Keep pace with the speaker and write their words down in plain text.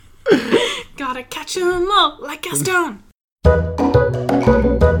Gotta catch 'em all like Gaston.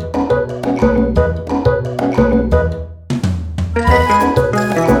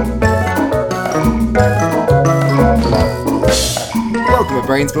 Welcome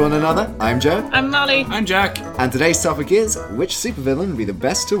to Brawn and Other. I'm Joe. I'm Molly. I'm Jack. And today's topic is, which supervillain would be the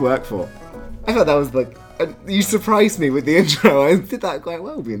best to work for? I thought that was you surprised me with the intro. I did that quite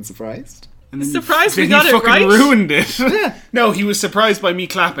well, being surprised. And then Surprised then we got he it fucking right? ruined it. Yeah. No, he was surprised by me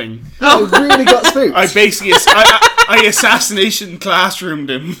clapping. I really got spooked. I basically I assassination classroomed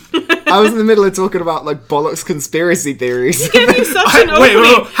him. I was in the middle of talking about bollocks conspiracy theories. Give me such an Wait,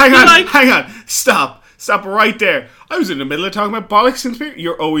 opening. hang on. Stop right there. I was in the middle of talking about bollocks conspiracy.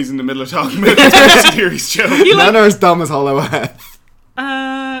 You're always in the middle of talking about conspiracy theories, Joe. None are as dumb as Hollow Earth.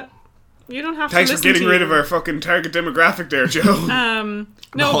 You don't have Thanks to for listen getting to rid of our fucking target demographic there, Joe.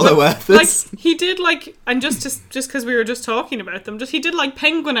 No, Hollow but, Earthers. he did and just because we were just talking about them, he did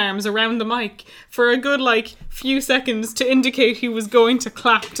penguin arms around the mic for a good few seconds to indicate he was going to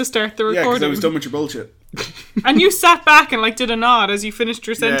clap to start the Yeah, because recording. I was done with your bullshit. And you sat back and did a nod as you finished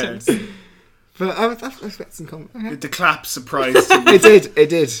your sentence. But I was expecting some. Okay. The clap surprised him. It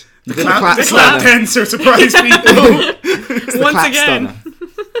did. The clap dancer surprised people. Once clap again. stunner.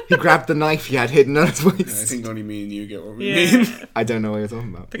 He grabbed the knife he had hidden on his I waist. think only me and you get what we Yeah. mean. I don't know what you're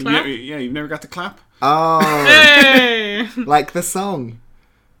talking about. The clap. You've never got the clap? Oh, Hey! like the song.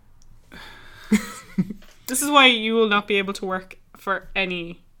 This is why you will not be able to work for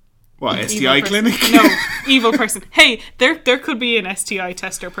any What, evil STI person. clinic? No, evil person. Hey, there could be an STI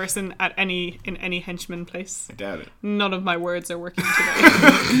tester person in any henchman place. I doubt it. None of my words are working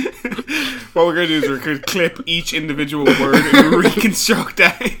today. What we're going to do is we're going to clip each individual word and reconstruct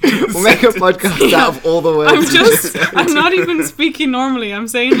that. We'll make a podcast out of all the words. I'm not even speaking normally. I'm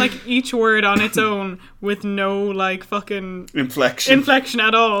saying each word on its own with no fucking Inflection.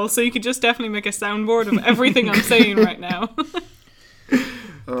 at all. So you could just definitely make a soundboard of everything I'm saying right now.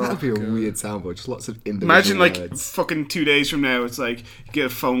 That'd be a weird soundboard. Just lots of individual Imagine words. fucking 2 days from now, it's you get a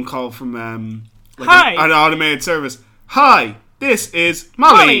phone call from Hi. an automated service. Hi, this is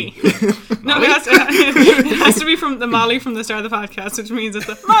Molly. No, it has to be from the Molly from the start of the podcast, which means it's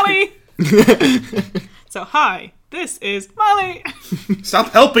the Molly. So, hi, this is Molly.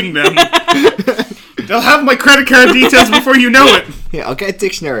 Stop helping them. They'll have my credit card details before you know it. Yeah, I'll get a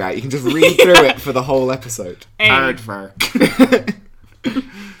dictionary out. You can just read through it for the whole episode. Aardvark.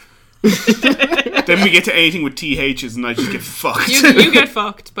 Then we get to anything with THs and I just get fucked. You get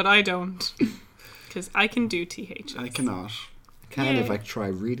fucked, but I don't. Because I can do THs. I cannot. Can Yeah. if I try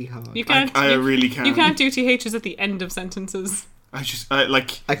really hard. You can't. I really can't. You can't do THs at the end of sentences. I just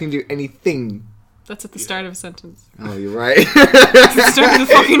I can do anything. That's at the start of a sentence. Oh, you're right. It's the start of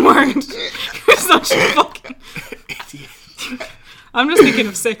the fucking word. You're such a fucking idiot. I'm just thinking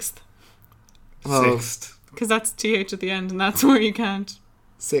of sixth. Well, Sixth. Because that's TH at the end, and that's where you can't.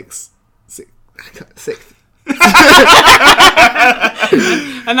 sixth.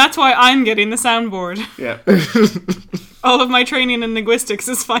 And that's why I'm getting the soundboard. Yeah. All of my training in linguistics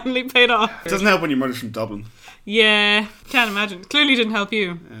is finally paid off. It doesn't help when your mother's from Dublin. Yeah, can't imagine. Clearly didn't help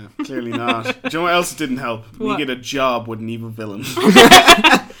you. Yeah, clearly not. Do you know what else didn't help? What? We get a job with an evil villain.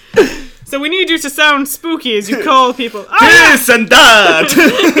 So we need you to sound spooky as you call people. This and that!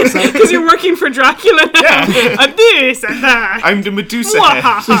 Because you're working for Dracula now. Yeah. This and that. I'm the Medusa head.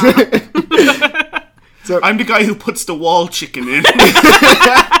 Wahaha. I'm the guy who puts the wall chicken in.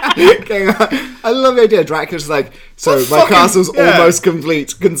 I love the idea. Dracula's my castle's almost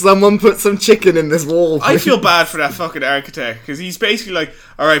complete. Can someone put some chicken in this wall? I feel bad for that fucking architect because he's basically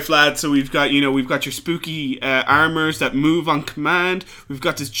alright, Vlad, so we've got your spooky armors that move on command. We've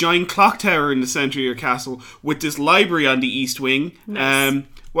got this giant clock tower in the center of your castle with this library on the east wing. Nice.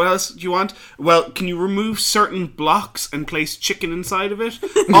 What else do you want? Well, can you remove certain blocks and place chicken inside of it?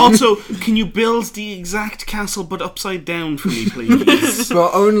 Also, can you build the exact castle but upside down for me, please?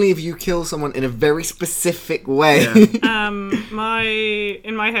 But only if you kill someone in a very specific way. Yeah.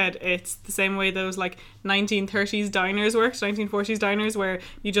 In my head, it's the same way those 1930s diners worked, 1940s diners, where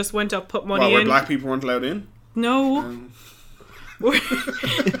you just went up, put money Where in. black people weren't allowed in? No.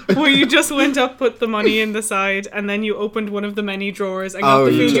 Where you just went up, put the money in the side, and then you opened one of the many drawers and got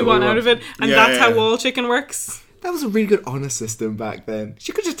the food you want out of it, and that's how wall chicken works. That was a really good honor system back then.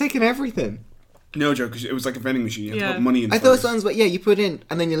 She could have just taken everything. No, Joe, because it was like a vending machine. You had to Yeah. put money in I thought first. it was you put in,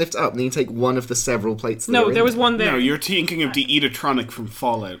 and then you lift it up, and then you take one of the several plates. That No, are there in was one there. No, you're thinking of the Eatertronic from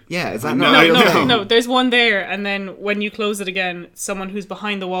Fallout. Yeah, is that No, not? No, there's one there, and then when you close it again, someone who's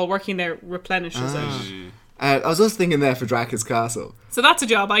behind the wall working there replenishes it. I was also thinking there for Dracula's castle. So that's a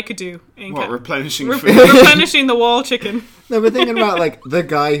job I could do. In replenishing food? Replenishing the wall chicken. No, but thinking about like the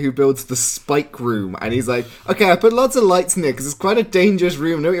guy who builds the spike room, and he's like, okay, I put lots of lights in it because it's quite a dangerous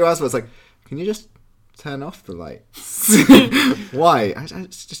room. Know what you asked for? It's like, can you just turn off the lights? Why?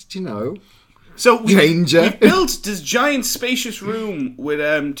 It's just, So danger. we built this giant spacious room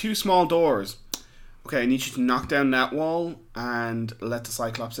with 2 small doors. Okay, I need you to knock down that wall and let the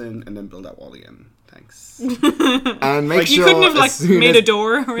Cyclops in, and then build that wall again. Thanks. And make sure you couldn't have made a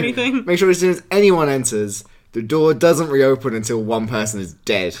door or anything. Make sure as soon as anyone enters, the door doesn't reopen until one person is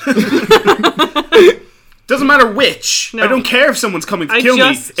dead. Doesn't matter which. No. I don't care if someone's coming to kill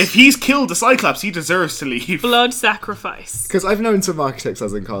me. If he's killed the Cyclops, he deserves to leave. Blood sacrifice. Because I've known some architects I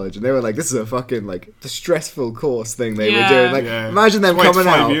was in college, and they were like, this is a fucking, like, the stressful course thing they were doing. Like, imagine them coming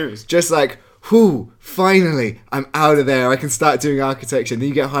out, just like, whoo, finally, I'm out of there. I can start doing architecture. And then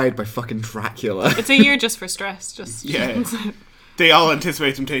you get hired by fucking Dracula. It's a year just for stress. Yeah. They all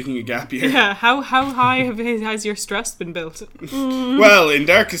anticipate him taking a gap year. Yeah, how high has your stress been built? Well, in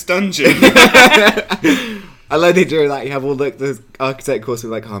Darkest Dungeon. I like they do that. You have all the architect course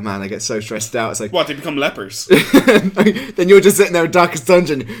with like, oh man, I get so stressed out. It's like, what, they become lepers? Then you're just sitting there in Darkest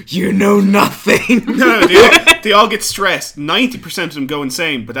Dungeon. You know nothing. No, they all get stressed. 90% of them go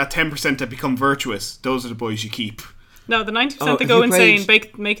insane, but that 10% that become virtuous, those are the boys you keep. No, the 90% that go insane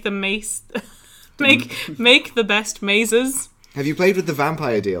make the mace... make the best mazes. Have you played with the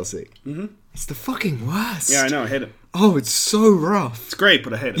vampire DLC? Mm-hmm. It's the fucking worst. Yeah, I know, I hate it. Oh, it's so rough. It's great,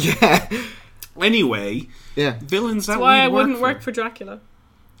 but I hate it. Yeah. Anyway, villains that That's why I we'd wouldn't work for Dracula.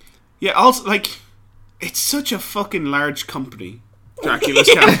 Yeah, also, like, it's such a fucking large company, Dracula's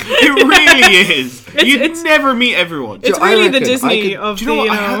camp. It really is. You'd never meet everyone. It's really the Disney of the,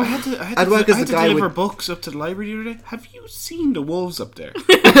 I had to guy deliver books up to the library the other day. Have you seen the wolves up there?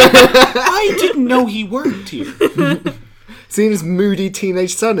 I didn't know he worked here. Seen his moody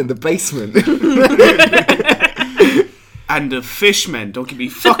teenage son in the basement. And the fishmen. Don't get me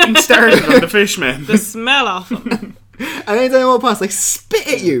fucking started on the fishmen. The smell of them. And anytime they walk past, they spit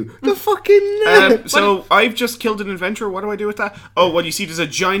at you. The fucking... So, I've just killed an adventurer. What do I do with that? Oh, what you see, there's a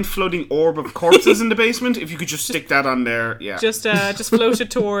giant floating orb of corpses in the basement. If you could just stick that on there, yeah. Just float it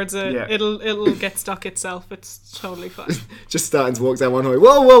towards it. Yeah. It'll get stuck itself. It's totally fine. Just starting to walk down one hallway.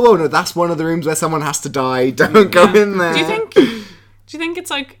 Whoa, no, that's one of the rooms where someone has to die. Don't go in there. Do you think it's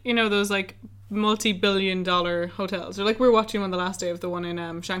like, those like multi-billion-dollar hotels? Or like we were watching on the last day of the one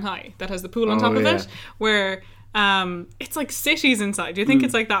in Shanghai that has the pool on top of it, where it's like cities inside. Do you think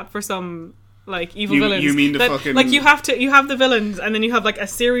it's like that for some like evil villains? You mean the fucking... Like you have the villains, and then you have like a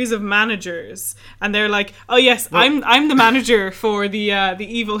series of managers, and they're like, oh yes, I'm the manager for the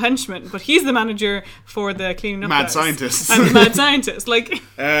evil henchman, but he's the manager for the cleaning up mad guys. scientists. I'm the mad scientist. Like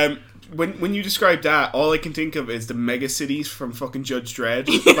when you describe that, all I can think of is the mega cities from fucking Judge Dredd.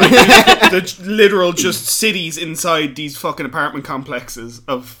 Like the literal just cities inside these fucking apartment complexes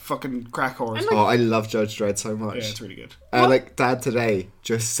of fucking crack whores. Oh, I love Judge Dredd so much. Yeah, it's really good. Like, Dad today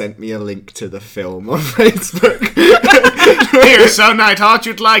just sent me a link to the film on Facebook. Here, son, I thought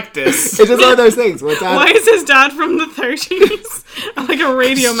you'd like this. It's just one of those things where Dad... Why is his dad from the 30s? Like a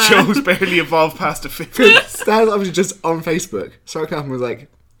radio man. Show's barely evolved past the 50s. Dad was obviously just on Facebook. Started up and was like,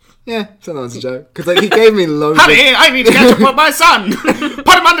 yeah, so that was a joke. Because like, he gave me loads Honey, I need to catch up with my son.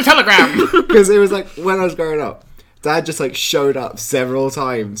 Put him on the telegram. Because it was like, when I was growing up, Dad just like showed up several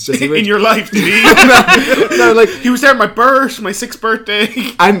times. Just in your life, did he? No, like... He was there at my birth, my 6th birthday.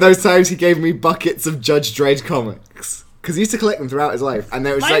 And those times he gave me buckets of Judge Dredd comics. Because he used to collect them throughout his life. And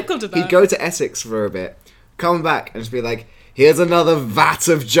there was My uncle did that. he'd go to Essex for a bit, come back and just be like, here's another vat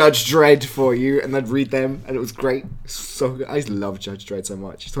of Judge Dredd for you. And I'd read them, and it was great. So good. I just love Judge Dredd so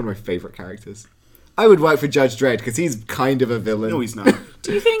much. He's one of my favourite characters. I would work for Judge Dredd, because he's kind of a villain. No, he's not.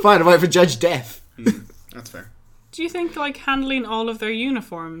 Do you think... Fine, I'd work for Judge Death. That's fair. Do you think, like, handling all of their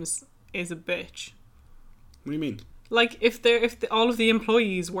uniforms is a bitch? What do you mean? Like, if all of the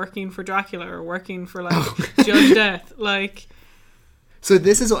employees working for Dracula or working for, like, Judge Death, like... So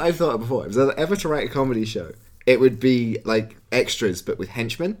this is what I've thought of before. If I was ever to write a comedy show, it would be, like, extras, but with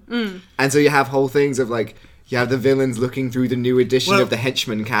henchmen. And so you have whole things of, like, you have the villains looking through the new edition of the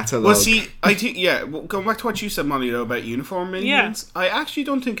Henchman catalogue. Well, see, I think, going back to what you said, Molly, though, about uniform minions, I actually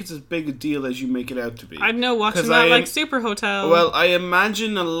don't think it's as big a deal as you make it out to be. I know, watching that, like, Super Hotel. Well, I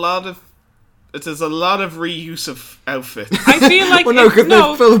imagine there's a lot of reuse of outfits. I feel like... well, no, because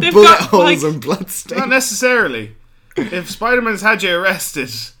they're full of bullet holes and bloodstains. Not necessarily. If Spider-Man's had you arrested,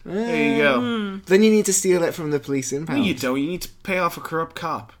 there you go. Then you need to steal it from the police impound. No, you don't. You need to pay off a corrupt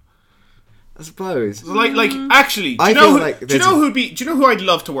cop. I suppose. Like actually, do I you know feel who, like do you there's know do you know who I'd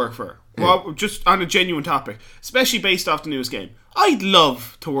love to work for? Well, just on a genuine topic, especially based off the newest game. I'd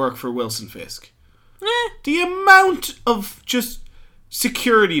love to work for Wilson Fisk. The amount of just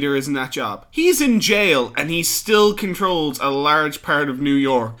security there is in that job. He's in jail and he still controls a large part of New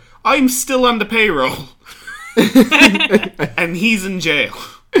York. I'm still on the payroll. And he's in jail.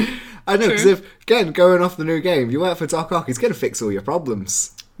 I know, because if, again, going off the new game, you work for Doc Ock, he's going to fix all your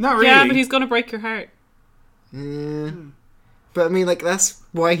problems. Not really. Yeah, but he's going to break your heart. Yeah. But I mean, like, that's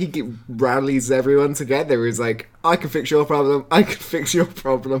why he rallies everyone together. He's like, I can fix your problem, I can fix your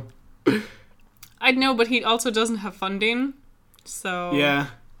problem. I know, but he also doesn't have funding, so Yeah.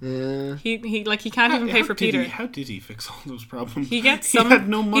 he can't even pay for Peter. How did he fix all those problems? He gets some. He had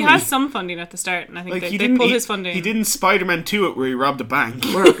no money. He has some funding at the start, and I think they pulled his funding. He didn't Spider-Man 2 it where he robbed a bank.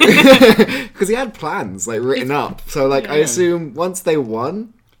 Because he had plans, like, written up. So, like, I assume once they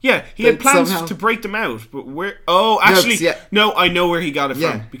won... Yeah, he had plans somehow... to break them out, but where... Oh, actually, no, I know where he got it from.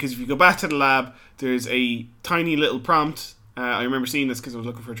 Yeah. Because if you go back to the lab, there's a tiny little prompt. I remember seeing this because I was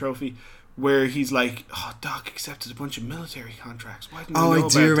looking for a trophy, where he's like, "Oh, Doc accepted a bunch of military contracts. Why didn't I know I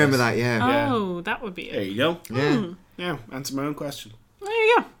do remember this?" that, yeah. Oh, that would be it. There you go. Yeah. Yeah, answer my own question. There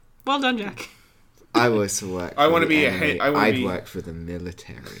you go. Well done, Jack. I was to work I for want to the be enemy. I'd work for the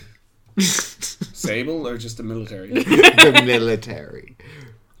military. Sable or just the military? The military.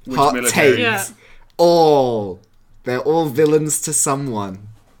 Which Hot military? takes. Yeah. They're all villains to someone.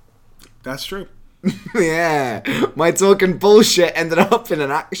 That's true. Yeah. My talking bullshit ended up in an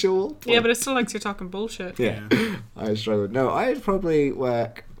actual point. Yeah, but it still likes you're talking bullshit. Yeah. I struggled. No, I'd probably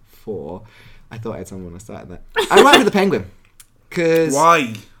work for... I thought I had someone when I started that. I'd work for the Penguin. Because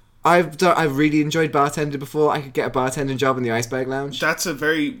Why? I've really enjoyed bartending before. I could get a bartending job in the Iceberg Lounge. That's a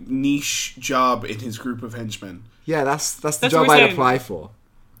very niche job in his group of henchmen. Yeah, that's the That's job what we're I'd saying. apply for.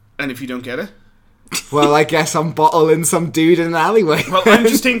 And if you don't get it? Well, I guess I'm bottling some dude in an alleyway. Well, I'm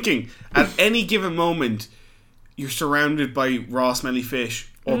just thinking, at any given moment, you're surrounded by raw, smelly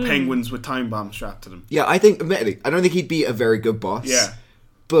fish or penguins with time bombs strapped to them. Yeah, I think, admittedly, I don't think he'd be a very good boss. Yeah.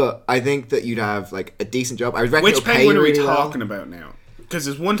 But I think that you'd have, like, a decent job. I reckon Which it'll pay penguin are we really well. talking about now? Because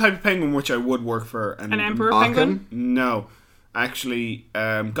there's one type of penguin which I would work for. An emperor Arkham? penguin? No. Actually,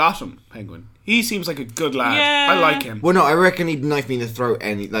 Gotham penguin. He seems like a good lad. Yeah. I like him. Well, no, I reckon he'd knife me in the throat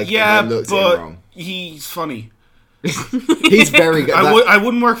if I Yeah, looked at him but wrong. he's funny. He's very good. I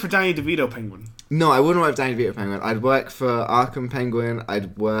wouldn't work for Danny DeVito penguin. No, I wouldn't work for Danny DeVito Penguin. I'd work for Arkham Penguin.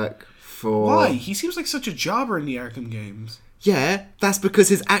 I'd work for... Why? He seems like such a jobber in the Arkham games. Yeah, that's because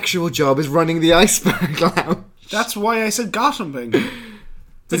his actual job is running the Iceberg Lounge. That's why I said Gotham penguin.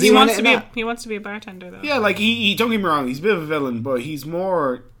 But Does he want wants it to in be that? he wants to be a bartender though. Yeah, like he don't get me wrong, he's a bit of a villain, but he's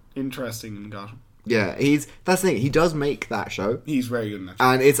more interesting in Gotham. Yeah, that's the thing. He does make that show. He's very good in that show.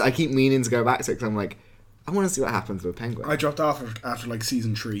 And I keep meaning to go back to it because I'm like, I want to see what happens with Penguin. I dropped off after like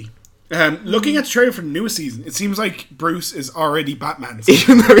season 3. Looking at the trailer for the newest season, it seems like Bruce is already Batman.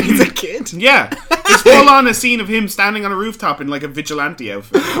 Even though he's a kid. Yeah, it's full on a scene of him standing on a rooftop in like a vigilante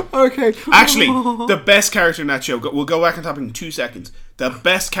outfit. Okay. Actually, the best character in that show, we'll go back on topic in 2 seconds. The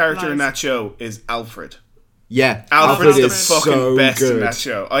best character in that show is Alfred. Yeah. Alfred's the is fucking so best good. in that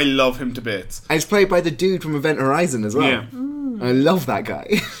show. I love him to bits. And he's played by the dude from Event Horizon as well. Yeah. I love that guy.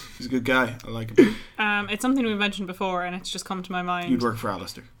 He's a good guy. I like him. It's something we mentioned before, and it's just come to my mind. You'd work for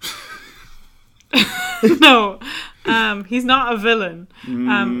Alistair. No, he's not a villain.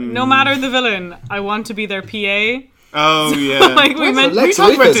 No matter the villain, I want to be their PA. Oh, yeah. Like we Lex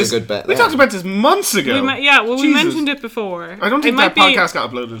talked about Luthor's this. a good bet We there. talked about this months ago. we Jesus. mentioned it before. I don't think It that might be- podcast got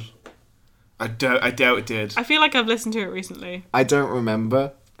uploaded. I doubt it did. I feel like I've listened to it recently. I don't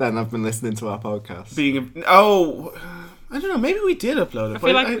remember. Then I've been listening to our podcast. I don't know. Maybe we did upload it. I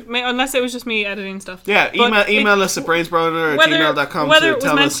feel like unless it was just me editing stuff. Yeah, But email us at brainsbrother@gmail.com whether to it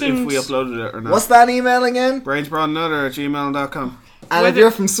tell was us if mentioned- we uploaded it or not. What's that email again? brainsbrother@gmail.com. And if Whether-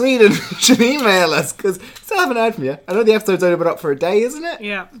 you're from Sweden, you should email us because still haven't heard from you. I know the episode's only been up for a day, isn't it?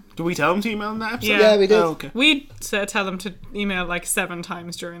 Yeah. Do we tell them to email in that episode? Yeah. Yeah, we did. Oh, okay. We tell them to email like 7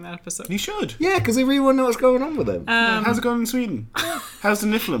 times during that episode. You should. Yeah, because we really want to know what's going on with him. How's it going in Sweden? How's the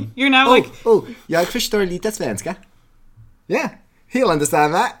Niflheim? You're now like, Jag förstår lite svenska. Yeah, he'll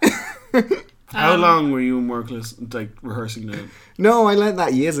understand that. How long were you in work rehearsing that? No, I learned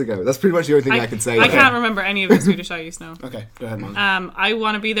that years ago. That's pretty much the only thing I can say. I can't remember any of the Swedish I use now. Okay, go ahead, man. I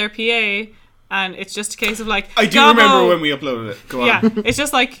want to be their PA, and it's just a case of like. I do Gobbo, remember when we uploaded it. Go on. Yeah, it's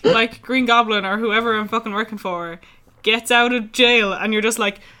just like Green Goblin or whoever I'm fucking working for gets out of jail, and you're just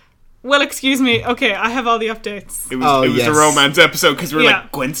like, well, excuse me, okay, I have all the updates. It was yes. the romance episode because we were Yeah.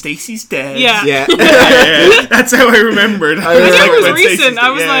 like, Gwen Stacy's dead. Yeah. Yeah. Yeah, that's how I remembered. I knew it was Gwen Stacy's recent. dead. I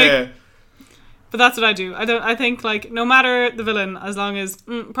was like- But that's what I do. I think like no matter the villain, as long as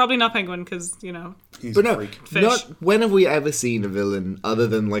probably not Penguin because He's But a no, freak. Fish. when have we ever seen a villain other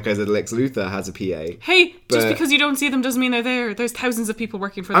than, like I said, Lex Luthor has a PA? Hey, just But- because you don't see them doesn't mean they're there. There's thousands of people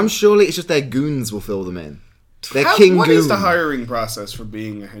working for them. I'm surely it's just their goons will fill them in. Their What king goon. is the hiring process for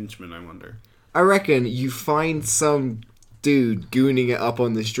being a henchman, I wonder? I reckon you find some dude gooning it up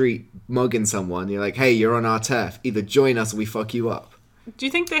on the street, mugging someone. You're like, hey, you're on our turf. Either join us or we fuck you up. Do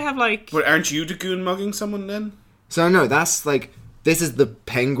you think they have like? But aren't you the goon mugging someone then? So no, that's like, this is the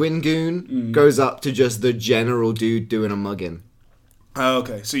Penguin goon goes up to just the general dude doing a mugging. Oh,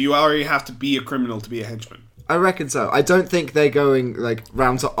 okay. So you already have to be a criminal to be a henchman. I reckon so. I don't think they're going like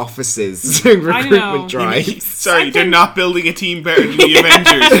round to offices doing I know. recruitment drives. Sorry, I they're think- not building a team better than the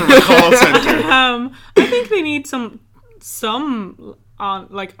Avengers from a call center. I think they need some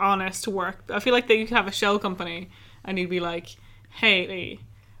honest work. I feel like they could have a shell company, and you'd be like, "Hey,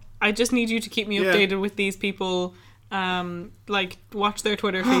 I just need you to keep me Yeah. updated with these people. Like watch their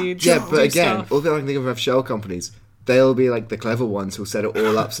Twitter feeds. Yeah, do but again, stuff." all the I can think of shell companies, they'll be like the clever ones who'll set it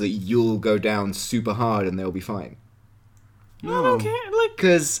all up so that you'll go down super hard and they'll be fine. I don't care. Like,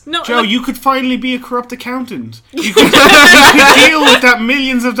 Because no, Joe, like, you could finally be a corrupt accountant. You could deal with that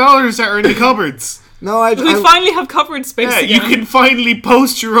millions of dollars that are in the cupboards. no, I we finally have covered space Yeah, again. you can finally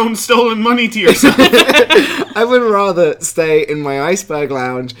post your own stolen money to yourself. I would rather stay in my iceberg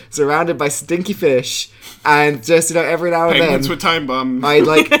lounge, surrounded by stinky fish, and just every now and Penguins then with time bombs.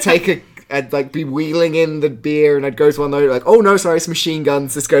 I'd I'd like be wheeling in the beer, and I'd go to one of those like, oh no, sorry, it's machine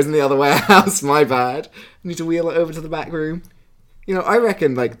guns. This goes in the other warehouse. My bad. I need to wheel it over to the back room. I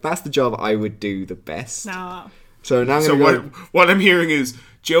reckon like that's the job I would do the best. No. So now I'm So gonna go. what I'm hearing is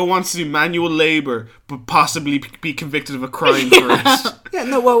Joe wants to do manual labour, but possibly be convicted of a crime for it. Yeah,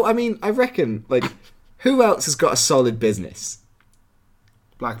 no, well, I mean, I reckon like who else has got a solid business?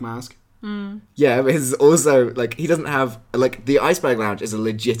 Black Mask. Yeah, but he's also like he doesn't have like the iceberg lounge is a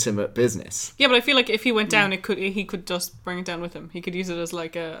legitimate business. Yeah, but I feel like if he went down, he could just bring it down with him. He could use it as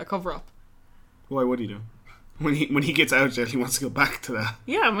like a cover up. Why would he do? When he gets out of jail, he wants to go back to that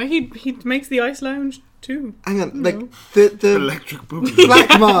Yeah, well, he makes the ice lounge too. Hang on, like the electric boogie.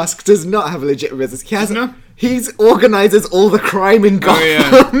 Black Mask does not have a legitimate business. He has No? He's organizes all the crime in Gotham.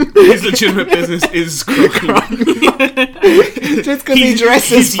 Oh yeah, his legitimate business is crime. Just because he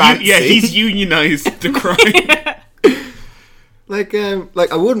dresses fancy. He's unionized the crime. like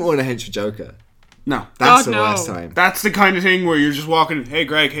I wouldn't want to hench a Joker. No, That's God, the no. worst time. that's the kind of thing where you're just walking. Hey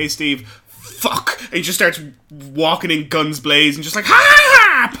Greg, hey Steve, fuck, and he just starts walking in guns blaze and just like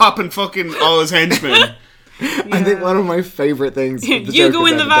ha, popping fucking all his henchmen. I think one of my favorite things. The You go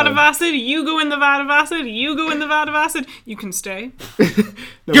Joker's in the ever vat done- of acid. You go in the vat of acid. You go in the vat of acid. You can stay.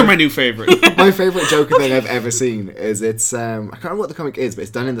 You're my new favorite. My favorite Joker thing I've ever seen is it's I can't remember what the comic is, but it's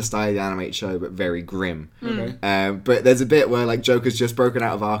done in the style of the animated show, but very grim. Okay. But there's a bit where like Joker's just broken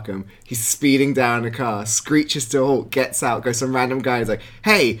out of Arkham. He's speeding down a car, screeches to a halt, gets out, goes some random guy. He's like,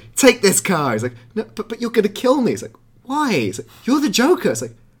 "Hey, take this car." He's like, "No, but you're gonna kill me." He's like, "Why?" He's like, "You're the Joker." It's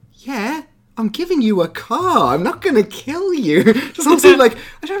like, "Yeah, I'm giving you a car. I'm not gonna kill you." Just also like,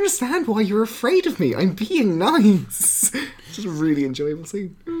 I don't understand why you're afraid of me. I'm being nice. Just a really enjoyable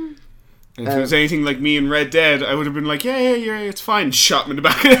scene. And if it was anything like me in Red Dead, I would have been like, yeah, it's fine. And shot him in the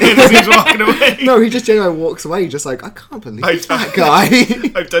back of the head as he was walking away. No, he just genuinely walks away, just like, I can't believe I- that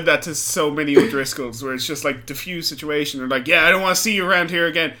guy. I've done that to so many O'Driscolls where it's just like diffuse situation. They're like, yeah, I don't want to see you around here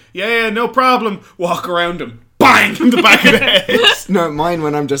again. Yeah, no problem. Walk around him. Bang! In the back of the head. No, mine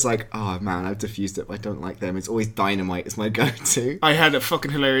when I'm just like, oh man, I've diffused it, but I don't like them. It's always dynamite. It's my go-to. I had a fucking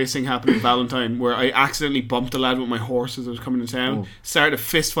hilarious thing happen in Valentine where I accidentally bumped a lad with my horse as I was coming to town. Started a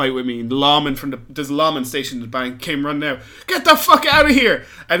fist fight with me, and the lawman there's a lawman station in the bank came running out. Get the fuck out of here!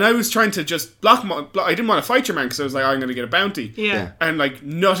 And I was trying to just block him. I didn't want to fight your man because I was like, I'm going to get a bounty. Yeah. And like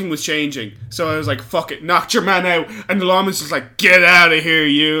nothing was changing, so I was like, fuck it, knocked your man out. And the lawman's just like, get out of here,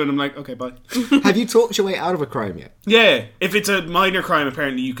 you. And I'm like, okay, bye. Have you talked your way out of a crime yet? Yeah, if it's a minor crime,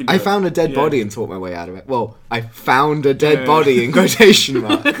 apparently you can do I it. found a dead Yeah. body and talked my way out of it. Well, I found a dead Yeah. body in quotation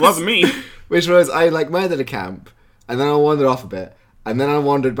marks. It wasn't me. Which was, I like murdered a camp, and then I wandered off a bit, and then I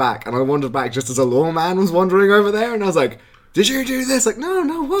wandered back, and I wandered back just as a lawman was wandering over there, and I was like, did you do this? Like, no,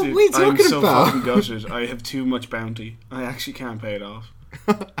 what are you I'm talking so fucking about? gutted. I have too much bounty. I actually can't pay it off.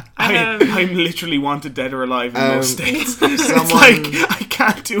 have- I'm literally wanted dead or alive in most states. It's someone- like I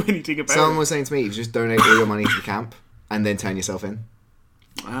can't do anything about Someone it. was saying to me, you just donate all your money to the camp, and then turn yourself in.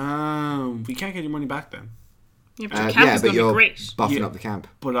 We can't get your money back then. Yeah, but your camp is but going to you're be great. buffing Yeah. up the camp.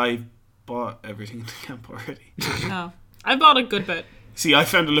 But I bought everything in the camp already. No. I bought a good bit. See, I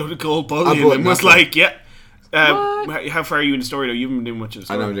found a load of gold I bullion bought and was nothing. like, yeah. What? How far are you in the story though? You haven't been doing much of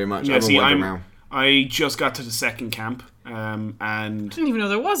the I story. don't do much. Yeah, I'm see, wandering around. I just got to the second camp, and I didn't even know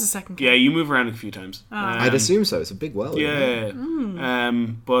there was a second camp. yeah, you move around a few times. I'd assume so. It's a big world. isn't it? Yeah.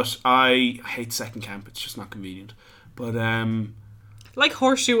 But I hate second camp. It's just not convenient. But Like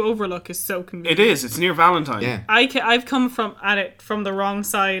Horseshoe Overlook is so convenient. it is. It's near Valentine. Yeah. I've come at it from the wrong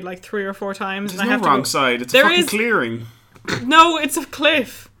side like 3 or 4 times. There's and I no have wrong to go, side. It's a There fucking is- clearing. No, it's a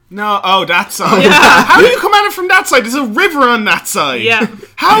cliff. No, that side. Yeah. How do you come at it from that side? There's a river on that side. Yeah.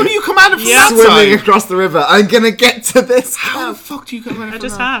 How do you come at it from Yeah. that Swimming side? across the river. I'm gonna get to this. How the fuck do you come at it I from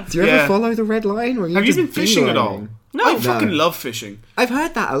just that? have. Do you Yeah. ever follow the red line? Or Have you just been fishing at all? beelining? No. I fucking No. love fishing. I've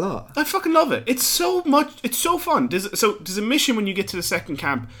heard that a lot. I fucking love it. It's so much. It's so fun. There's a mission when you get to the second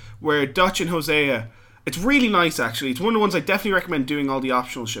camp where Dutch and Hosea. It's really nice, actually. It's one of the ones I definitely recommend doing all the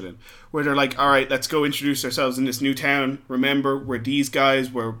optional shit in. Where they're like, all right, let's go introduce ourselves in this new town. Remember, we're these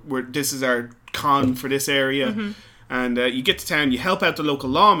guys. We're this is our con for this area. And you get to town, you help out the local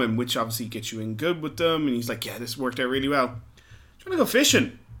lawman, which obviously gets you in good with them. And he's like, yeah, this worked out really well. Do you want to go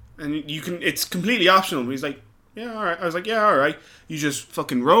fishing? And you can. It's completely optional. He's like, yeah, all right. I was like, yeah, all right. You just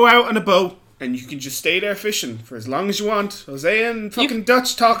fucking row out on a boat. And you can just stay there fishing for as long as you want. Hosea and fucking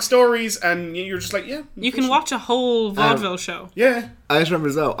Dutch talk stories, and you're just like, yeah. You can watch a whole vaudeville show. Yeah. I just remember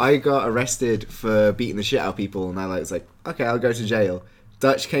as well, I got arrested for beating the shit out of people, and I was like, okay, I'll go to jail.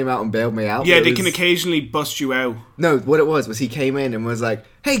 Dutch came out and bailed me out. Yeah, It they was- can occasionally bust you out. No, what it was he came in and was like,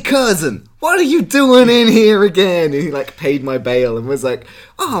 hey cousin, what are you doing in here again? And he like paid my bail and was like,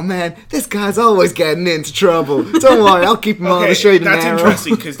 oh man, this guy's always getting into trouble. Don't worry, I'll keep him on the straight and that's narrow.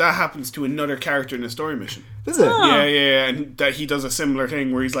 interesting because that happens to another character in the story mission. Is it? Yeah, and that he does a similar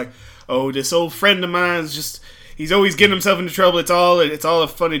thing where he's like, oh, this old friend of mine's just, he's always getting himself into trouble. It's all a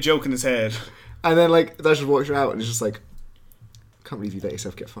funny joke in his head. And then like Dutch just walks out and he's just like, I can't believe you let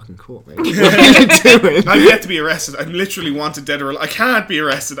yourself get fucking caught, mate. What are you doing? I'm yet to be arrested. I'm literally wanted dead or alive. I can't be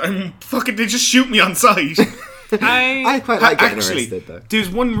arrested. I'm fucking. They just shoot me on sight. I quite like getting Actually, arrested though. there's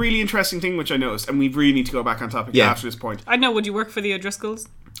one really interesting thing which I noticed, and we really need to go back on topic Yeah. after this point. I know. Would you work for the O'Driscolls?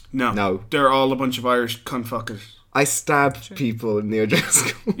 No, they're all a bunch of Irish cunt fuckers. I stabbed people in the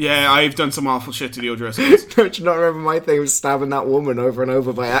O'Driscoll. Yeah, I've done some awful shit to the O'Driscolls. Don't you not remember my thing was stabbing that woman over and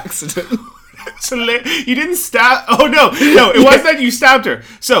over by accident? So you didn't stab. Oh no, it wasn't that you stabbed her.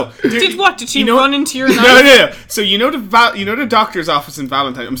 So Did what? Did she you know- run into your knife? No. So you know the doctor's office in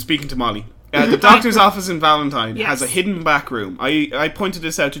Valentine. I'm speaking to Molly. The doctor's office in Valentine Yes. has a hidden back room. I pointed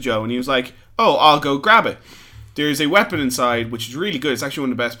this out to Joe, and he was like, "Oh, I'll go grab it." There's a weapon inside, which is really good. It's actually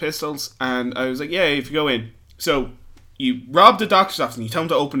one of the best pistols. And I was like, "Yeah, if you go in." So you rob the doctor's office, and you tell him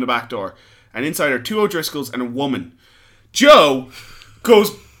to open the back door. And inside are 2 O'Driscolls and a woman. Joe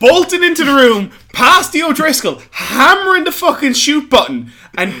goes bolting into the room, past the O'Driscoll, hammering the fucking shoot button,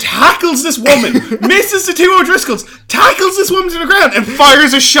 and tackles this woman, misses the 2 O'Driscolls, tackles this woman to the ground, and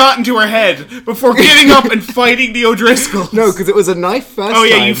fires a shot into her head before getting up and fighting the O'Driscolls. No, because it was a knife first Oh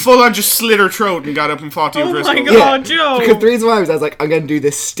yeah, time. you full on just slit her throat and got up and fought the Oh O'Driscolls. my god, Joe! Because 3 times I was like, I'm going to do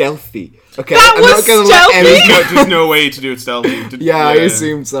this stealthy. Okay, That I'm was not gonna stealthy? Let There's no way to do it stealthy. Yeah, I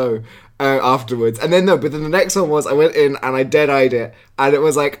assumed so. Afterwards, and then but then the next one was I went in and I dead-eyed it, and it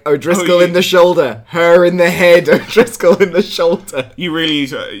was like O'Driscoll in the shoulder, her in the head, O'Driscoll in the shoulder. You really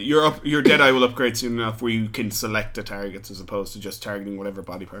your Deadeye will upgrade soon enough where you can select the targets as opposed to just targeting whatever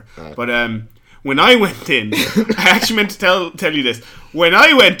body part. Right. But when I went in, I actually meant to tell you this. When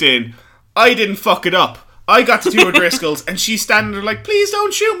I went in, I didn't fuck it up. I got to 2 O'Driscolls, and she's standing there like, please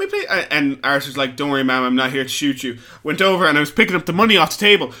don't shoot me, please. And Arthur's like, don't worry, ma'am, I'm not here to shoot you. Went over, and I was picking up the money off the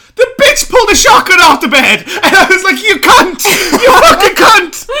table. The bitch pulled a shotgun off the bed, and I was like, you cunt! You fucking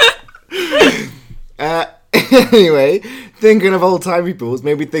cunt! Anyway, thinking of old-time peoples,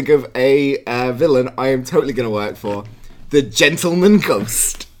 made me think of a villain I am totally going to work for. The Gentleman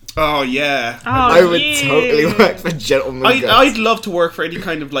Ghost. Oh, yeah. Oh, I would yeah. totally work for Gentleman Ghost. I'd love to work for any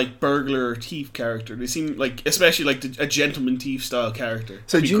kind of like burglar or thief character. They seem like, especially like a gentleman thief style character.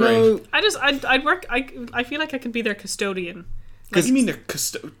 So That'd do be you great. know... I'd work. I feel like I could be their custodian. What do you mean they're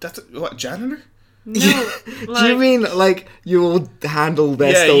that's what, janitor? No, Do you mean like you will handle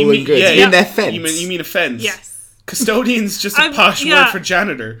their stolen you mean, goods? yeah, You mean their fence? You mean a fence? Yes. Custodian's just a I'm- posh yeah. word for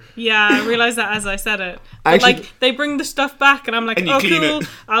janitor. Yeah, I realised that as I said it. But Actually- like, they bring the stuff back, and I'm like, And you oh, clean cool. it.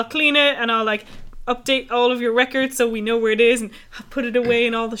 I'll clean it, and I'll like update all of your records so we know where it is, and put it away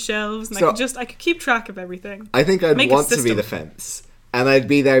in all the shelves. And So- I could keep track of everything. I think I'd Make a want to be system. the fence. And I'd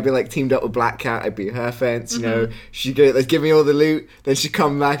be there, I'd be like teamed up with Black Cat, I'd be her fence, you know, Mm-hmm. she'd give me all the loot, then she'd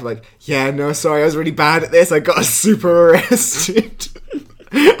come back like, yeah, no, sorry, I was really bad at this, I got super arrested.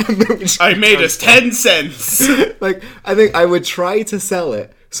 And then we just- I made us 10 cents. Like, I think I would try to sell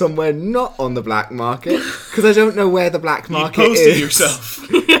it somewhere not on the black market because I don't know where the black market Post is. it yourself.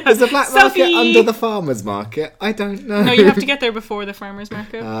 Is the black market Selfie. under the farmer's market? I don't know. No, you have to get there before the farmer's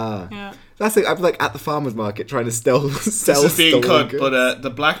market. Ah. Yeah. That's like, I'm like at the farmer's market trying to sell This is being stolen cut, goods but the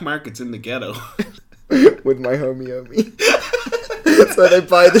black market's in the ghetto. with my homie Omi. So they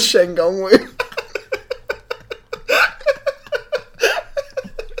buy the Shengongwu.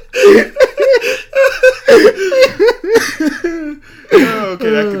 Oh, okay,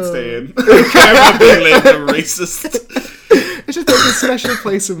 that can stay in. I'm not being labeled a racist. It's just there's a special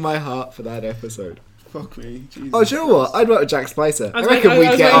place in my heart for that episode. Fuck me. Jesus. Oh, do you know what? I'd work with Jack Spicer. I reckon I we'd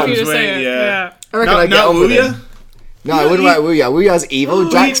was get waiting on. for you to say it. Yeah. Yeah. I reckon Not- I'd get not on with Wuya? him. No, I wouldn't work with Wuya. Wuya's evil.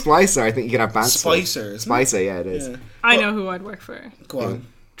 Jack Spicer, I think you could have banter. Spicer, isn't it? Spicer, yeah, it is. Yeah. I know who I'd work for. Go on.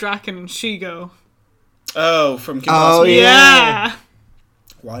 Draken and Shigo. Oh, from Kim Oh, Possible. yeah. Yeah.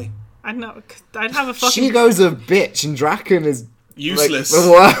 Why? I don't know. 'Cause I'd have a fucking... Shigo's a bitch and Draken is Useless. like,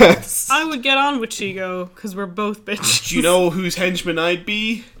 the worst. I would get on with Shigo because we're both bitches. Do you know whose henchman I'd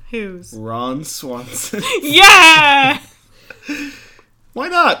be? Whose? Ron Swanson. Yeah! Why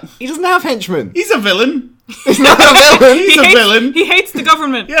not? He doesn't have henchmen. He's a villain. He's not a villain. He's a villain. He hates the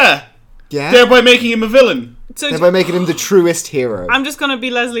government. Yeah. Yeah. Thereby making him a villain. So Thereby making him the truest hero. I'm just gonna be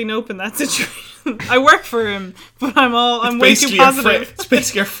Leslie Knope in that situation. I work for him, but I'm way too Basically positive. it's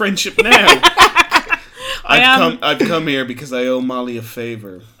basically our friendship now. I've come here because I owe Molly a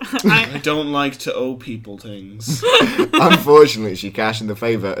favour. I don't like to owe people things. Unfortunately, she cashed in the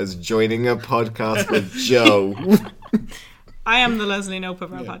favour as joining a podcast with Joe. I am the Leslie Knope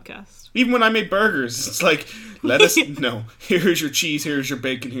of our podcast. Even when I make burgers, it's like, no, here's your cheese, here's your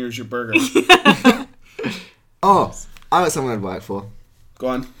bacon, here's your burger. Oh, I know someone I'd work for. Go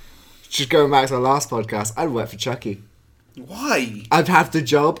on. Just going back to the last podcast, I'd work for Chucky. Why? I'd have the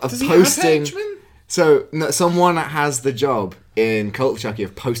job of Does he have posting. henchmen? So no, someone has the job in Cult of Chucky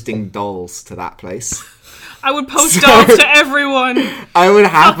of posting dolls to that place. I would post So- dolls to everyone. I would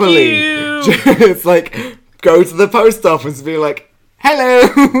happily. you. It's like go to the post office and be like,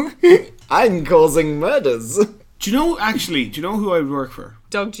 "Hello, I'm causing murders." Do you know who I would work for?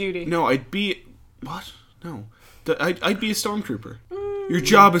 Doug Judy. No, I'd be... What? No. I'd be a stormtrooper. Your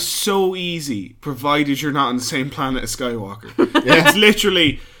job is so easy, provided you're not on the same planet as Skywalker. Yeah. It's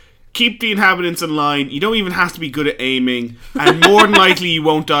literally... Keep the inhabitants in line. You don't even have to be good at aiming. And more than likely you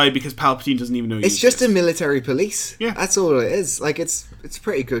won't die because Palpatine doesn't even know you It's just a exist. military police. Yeah. That's all it is. Like it's a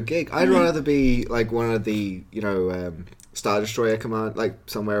pretty good gig. I'd rather be like one of the Star Destroyer command, like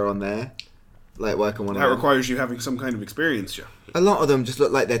somewhere on there, like work on one That of them. requires you having some kind of experience, Joe. A lot of them just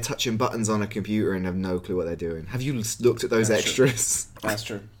look like they're touching buttons on a computer and have no clue what they're doing. Have you looked at those That's true. extras? That's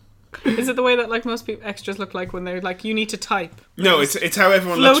true. Is it the way that like most people extras look like when they're like, you need to type? No, it's how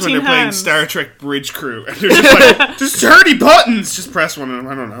everyone looks when Floating they're playing hands. Star Trek Bridge Crew. And they're just like, there's 30 buttons! Just press one of them.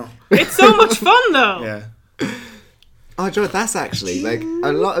 I don't know. It's so much fun though. Yeah. Oh, Joe, that's actually like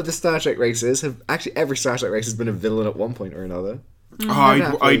a lot of the Star Trek races have actually every Star Trek race has been a villain at one point or another.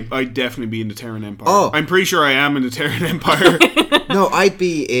 Oh, I'd definitely be in the Terran Empire. Oh. I'm pretty sure I am in the Terran Empire. No, I'd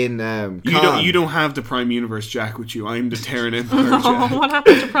be in. You don't have the Prime Universe Jack with you. I'm the Terran Empire Oh, Jack. what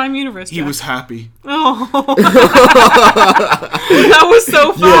happened to Prime Universe? He Jack? was happy. Oh, that was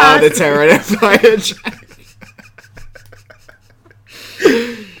so You are fast. the Terran Empire. Jack.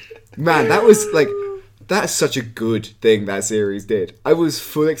 Man, that was like. That's such a good thing that series did. I was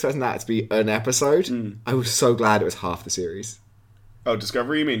fully expecting that to be an episode. I was so glad it was half the series. Oh,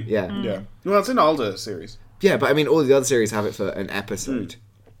 Discovery, you mean? Yeah. Yeah. Well, it's in all the series. Yeah, but I mean, all the other series have it for an episode.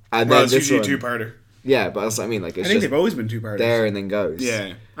 And Well, then it's this usually one, a two-parter. yeah, but that's what I mean. Like, it's I think just they've always been two-parters. there and then goes.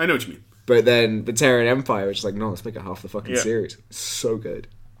 Yeah, I know what you mean. But then the Terran Empire, which is like, no, let's make it half the fucking Yeah. series. So good.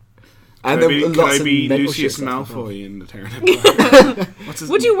 Can And I then be, lots of mental Lucius shit stuff. Malfoy in the Terran Empire? What's his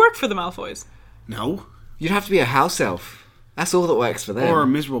Would you work for the Malfoys? No. You'd have to be a house elf. That's all that works for them. Or a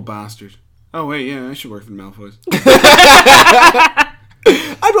miserable bastard. Oh, wait, yeah, I should work for the Malfoys.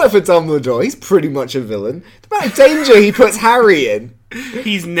 I'd work for Dumbledore. He's pretty much a villain. The amount of danger he puts Harry in.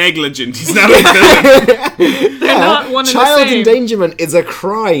 He's negligent. He's not a villain. They're not one and the Child same. endangerment is a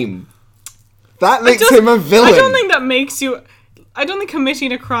crime. That makes Just- him a villain. I don't think that makes you. I don't think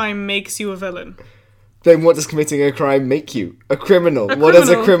committing a crime makes you a villain. Then what does committing a crime make you? A criminal. What is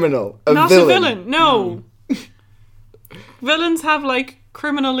a criminal? A Not villain. a villain. No. Villains have like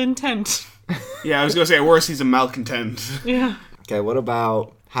criminal intent. Yeah, I was going to say, at worst, he's a malcontent. Yeah. Okay, what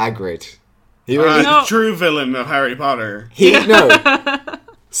about Hagrid? He No. The true villain of Harry Potter. no.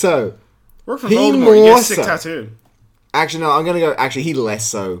 So, Work for He Voldemort. You more get a sick so. tattoo. actually, no, I'm going to go... Actually, he less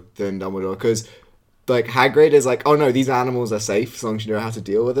so than Dumbledore, because like Hagrid is like, oh no, these animals are safe as long as you know how to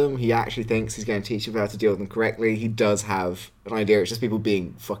deal with them. He actually thinks he's going to teach you how to deal with them correctly. He does have an idea. It's just people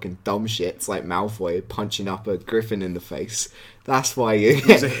being fucking dumb shits like Malfoy punching up a griffin in the face. That's why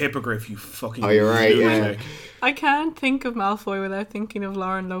He's a hippogriff, you fucking... Oh, you're right, lunatic. yeah. I can't think of Malfoy without thinking of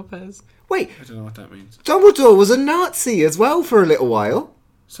Lauren Lopez. Wait, I don't know what that means. Dumbledore was a Nazi as well for a little while.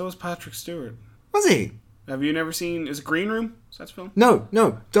 So is Patrick Stewart. Was he? Have you never seen... Is it Green Room? Is that the film? No.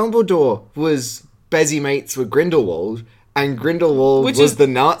 Dumbledore was busy mates with Grindelwald, and Grindelwald Which was is- the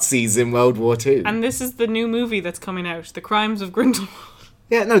Nazis in World War II. And this is the new movie that's coming out, The Crimes of Grindelwald.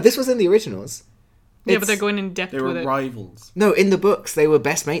 Yeah, no, this was in the originals. Yeah, It's- but they're going in depth They with were it. rivals. No, in the books, they were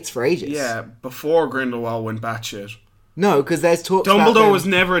best mates for ages. Yeah, before Grindelwald went batshit. No, because there's talks about Dumbledore them- was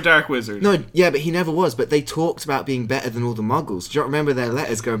never a dark wizard. No, yeah, but he never was. But they talked about being better than all the Muggles. Do you not remember their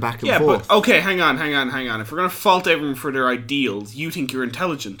letters going back and Yeah, forth? but okay, hang on. If we're gonna fault everyone for their ideals, you think you're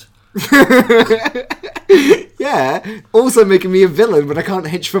intelligent. Yeah, also making me a villain, but I can't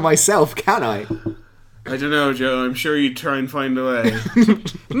hitch for myself, can I? I don't know, Joe. I'm sure you'd try and find a way.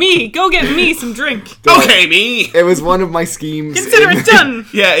 Me! Go get me some drink! Okay, me. It was one of my schemes. Consider it done!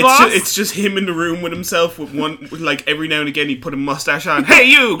 Yeah, boss. it's just him in the room with himself with like every now and again he put a mustache on. Hey,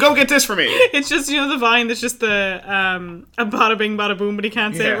 you, go get this for me. It's just, the vine that's just the, a bada bing, bada boom, but he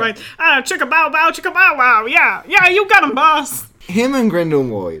can't say Yeah. it right. Ah, chicka bow bow, chicka bow wow, yeah, you got him, boss! Him and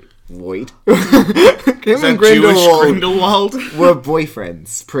Grindelwald. Him Is and that Jewish Grindelwald Grindelwald? were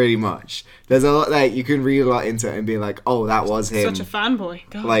boyfriends, pretty much. There's a lot that you can read a lot into it and be like, oh, that was him. Such a fanboy.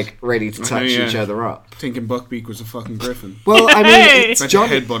 God. Like, ready to touch yeah. each other up. Thinking Buckbeak was a fucking griffin. Well, I mean, Hey! it's Tried to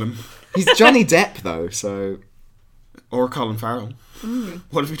Johnny. headbutt him. He's Johnny Depp, though, so... Or Colin Farrell.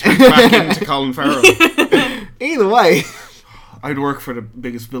 What if we turned back into Colin Farrell? Either way. I'd work for the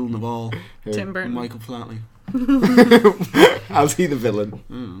biggest villain of all, Tim Burton. Michael Flatley. How's he the villain?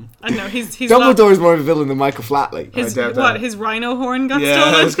 I know, he's Dumbledore is more of a villain than Michael Flatley. his, I doubt what, that. his rhino horn got Yeah,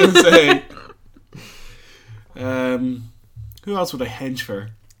 stolen? I was gonna say. Who else would I hench for?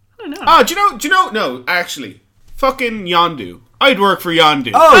 I don't know. Oh, do you know? No, actually, fucking Yondu. I'd work for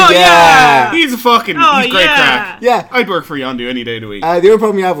Yondu. Oh, Oh, yeah! yeah! He's a fucking. Oh, he's great yeah. crack. Yeah. I'd work for Yondu any day of the week. The only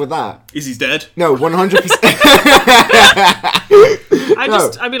problem you have with that... Is he dead? No, 100%.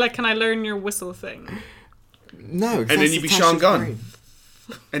 I'd be like, can I learn your whistle thing? No. And then you'd be Sean Gunn.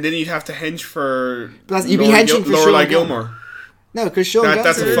 And then you'd have to hench for. But you'd be henching for Sean Lorelai Gunn. Gilmore. No, because Sean Gunn's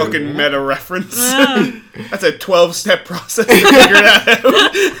That's a villain. fucking meta reference. Ah. That's a 12-step process to figure that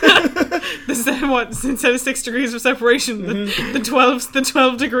out. This is what, instead of 6 degrees of separation, the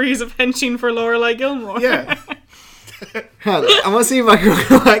 12 degrees of henching for Lorelai Gilmore. Yeah. I want to see if I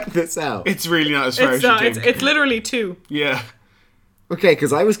can work this out. It's really not as far as you think. It's literally 2. Yeah. Okay,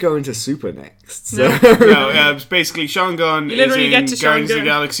 because I was going to Super next. So. No, it's basically Sean Gunn You is literally in get to Sean Guardians of the Gunn.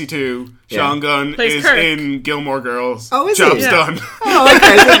 Galaxy 2. Yeah. Sean Gunn Plays is Kirk. in Gilmore Girls. Oh, is he? Job's Yeah. done. Oh, okay,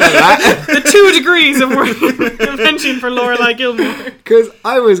 I didn't know that. The 2 degrees of henching for Lorelai Gilmore. Because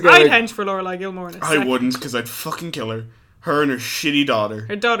I was I'd going... hench for Lorelai Gilmore in a I second. wouldn't, because I'd fucking kill her. Her and her shitty daughter.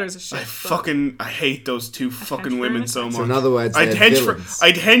 Her daughter's a shit. I hate those two fucking hench for women her. so much. So in other words, I'd they're hench villains.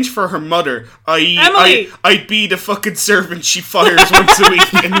 I'd hench for her mother. Emily! I'd be the fucking servant she fires once a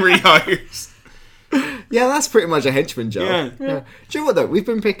week and rehires. Yeah, that's pretty much a henchman job. Yeah. Do you know what, though? We've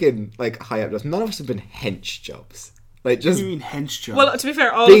been picking, like, high-up jobs. None of us have been hench jobs. Like, What just do you mean hench job? Well, to be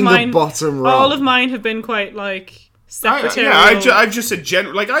fair, all being of mine, the bottom rung. all of mine have been quite like secretarial. I've just said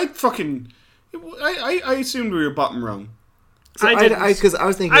general. Like I assumed we were bottom rung. So I didn't. because I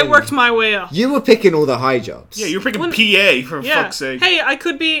was thinking... I worked my way up. You were picking all the high jobs. Yeah, you're picking Well, PA for Yeah. fuck's sake. Hey, I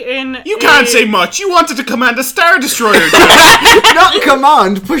could be in. You can't say much. You wanted to command a Star Destroyer. Not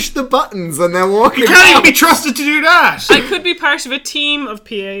command, push the buttons and they're walking You can't even out. be trusted to do that. I could be part of a team of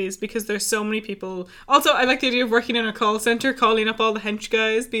PAs because there's so many people. Also, I like the idea of working in a call center, calling up all the hench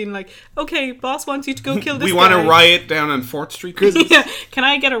guys, being like, "Okay, boss wants you to go kill this We guy." want to riot down on 4th Street. Yeah, can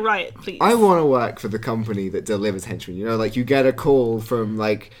I get a riot, please? I want to work for the company that delivers henchmen. You know, like, you get a call from,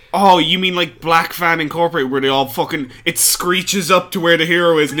 like... Oh, you mean like Black Fan Incorporated, where they all fucking it screeches up to where the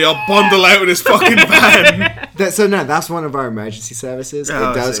hero is, and they all bundle out in his fucking van. That's one of our emergency services.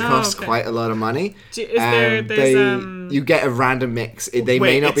 Oh, It does I see. cost okay. quite a lot of money. You There's get a random mix. They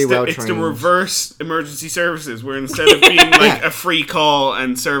may not be it's well the, trained. It's the reverse emergency services, where instead of being like a free call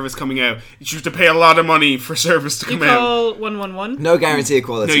and service coming out, you have to pay a lot of money for service to you come out. call 111. No guarantee of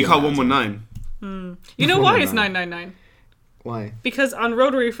quality. No, you call on that. 119. You know why it's 999? Why? Because on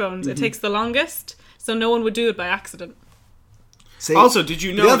rotary phones it takes the longest, so no one would do it by accident. See, Also, did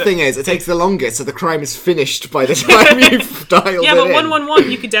you know the other that thing is, it takes the longest, so the crime is finished by the time you've dialed Yeah, it but in.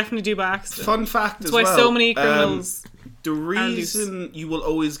 111 you could definitely do by accident. fun fact That's as why well? so many criminals. The reason you will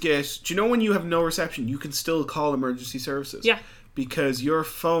always get... Do you know when you have no reception, you can still call emergency services? Yeah. Because your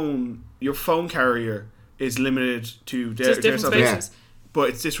phone carrier is limited to Just different spaces. But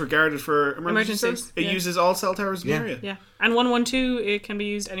it's disregarded for emergencies. Service. It uses all cell towers in the area. Yeah. And 112, it can be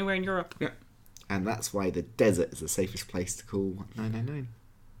used anywhere in Europe. Yeah. And that's why the desert is the safest place to call 999.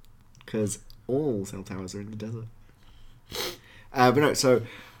 Because all cell towers are in the desert. But no, so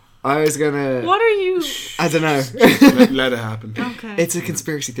I was gonna... What are you... I don't know. Let it happen. Okay. It's a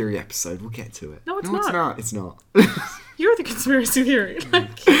conspiracy theory episode. We'll get to it. No, it's No, it's not. not. It's not. You're the conspiracy theory. Like,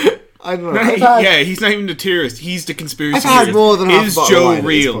 I don't know. Yeah, he's not even the terrorist. He's the conspiracy I've had theorist. more than half a Is bottle of Joe wine at this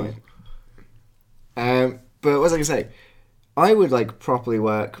real? point. But what was I going to say? I would, like, properly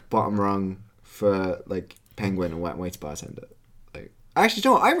work bottom rung for, like, Penguin and Wet and Waiter bartender. Like, actually, you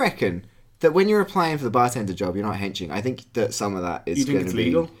know what? I reckon that when you're applying for the bartender job, you're not henching. I think that some of that is You think going it's to be...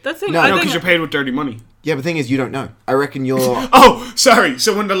 legal? the thing, No, I No, think because you're paid with dirty money. Yeah, but the thing is, you don't know. I reckon you're... Oh, sorry.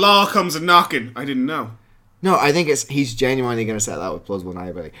 So when the law comes and knocking, I didn't know. No, I think he's genuinely going to set that with plausible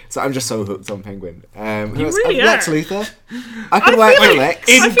deniability. So I'm just so hooked on Penguin. You really Lex are. Luthor. I could work feel for like-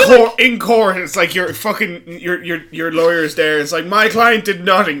 Lex. In court, it's like your fucking your lawyer's there. It's like my client did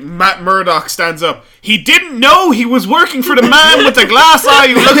nothing. Matt Murdock stands up. He didn't know he was working for the man with the glass eye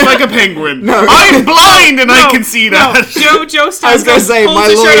who looks like a penguin. No. I'm blind and I can see that. No, Joe stands I was gonna up, say, pulls my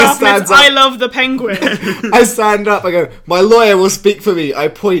his shirt lawyer off and it's, stands up. I love the penguin. I stand up, I go, my lawyer will speak for me. I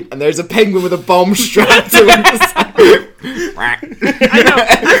point, and there's a penguin with a bomb strapped to him. I know.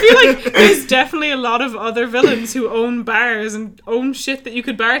 I feel like there's definitely a lot of other villains who own bars and own shit that you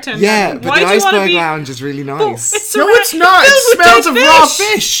could bartend. Yeah, at. but Why the do you want to iceberg be... lounge is really Oh, nice. it's No, it's not. It filled with smells dead of raw fish.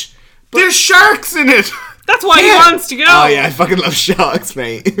 fish. There's sharks in it. That's why he wants to go. Oh yeah, I fucking love sharks,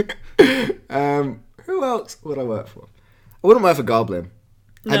 mate. Who else would I work for? I wouldn't work for Goblin.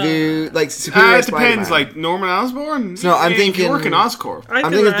 Have you, like, Superior It depends. Spider-Man? Like Norman Osborn. No, I'm if thinking- you work in Oscorp. I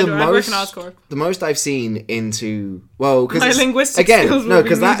I'm think thinking the I'd work most, in Oscorp. the most I've seen into, well, because My linguistic again, skills no, will be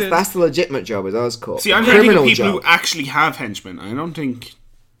because needed. that's the legitimate job is Oscorp. See, I'm The trying to think of criminal people job. who actually have henchmen. I don't think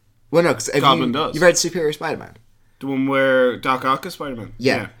Well, no, because Goblin does. You've read Superior Spider-Man. the one where Doc Ock is Spider-Man.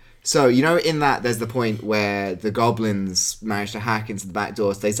 Yeah. So, you know, in that, there's the point where the goblins manage to hack into the back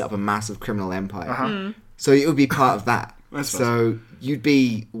door, so they set up a massive criminal empire. Uh-huh. So it would be part of that. That's So you'd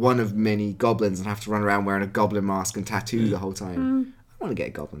be one of many goblins and have to run around wearing a goblin mask and tattoo the whole time. I want to get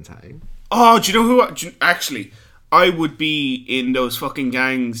a goblin tattoo. Oh, do you know who? Actually, I would be in those fucking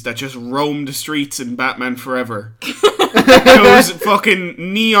gangs that just roam the streets in Batman Forever. Those fucking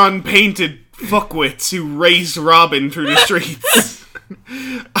neon painted fuckwits who race Robin through the streets.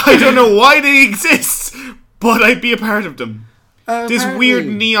 I don't know why they exist, but I'd be a part of them. This weird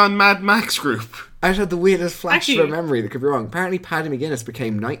neon Mad Max group. I just had the weirdest flash Actually- for a memory that could be wrong. Apparently, Paddy McGuinness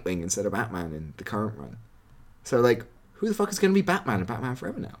became Nightwing instead of Batman in the current run. So, like, who the fuck is going to be Batman in Batman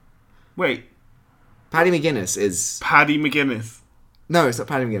Forever now? Wait, Paddy McGuinness is... Paddy McGuinness. No, it's not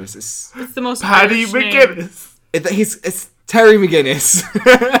Paddy McGuinness. It's the most Paddy Irish name. McGuinness. it's Terry McGuinness.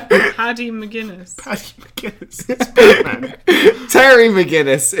 Paddy McGuinness. Paddy McGuinness is Batman. Terry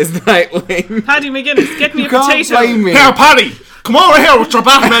McGuinness is Nightwing. Paddy McGuinness, get me a Can't potato. blame me. Now, Paddy, come over here with your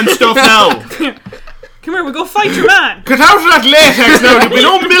Batman stuff now. Come here, we'll go fight your man. Get out of that latex now. There'll be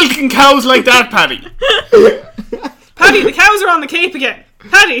no milking cows like that, Paddy. Paddy, the cows are on the Cape again.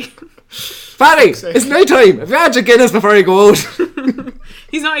 Paddy. Paddy, it's night time. Have you had your Guinness before you go out?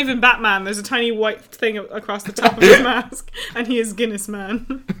 He's not even Batman. There's a tiny white thing across the top of his mask, and he is Guinness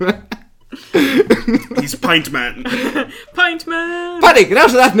Man. He's Pint Man. Pint Man. Paddy, get out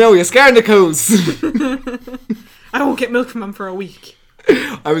of that now. You're scaring the cows. I won't get milk from him for a week.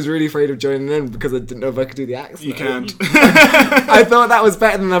 I was really afraid of joining in because I didn't know if I could do the accent. You can't. I thought that was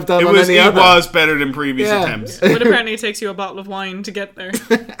better than I've done on any It other. was better than previous Yeah. attempts. But apparently it takes you a bottle of wine to get there.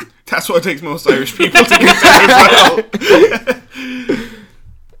 That's what it takes most Irish people to get there as well.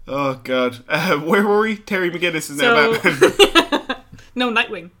 Oh, God. Where were we? Terry McGuinness is now Batman. No,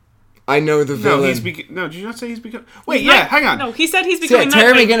 Nightwing. I know the No, villain. no, did you not say he's become... Wait, yeah, hang on. No, he said he's So, yeah, becoming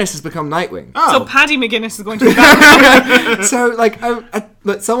Terry Nightwing. McGuinness has become Nightwing. Oh. So Paddy McGuinness is going to be Batman. So, like,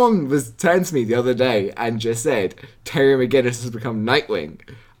 but someone was turned to me the other day and just said Terry McGuinness has become Nightwing,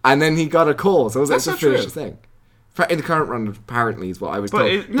 and then he got a call. So I was like, That's "Just not finish true. the thing." In the current run, apparently, is what I was But,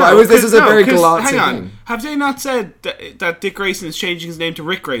 told. it, But this was a very glancing Hang on. thing. Have they not said that Dick Grayson is changing his name to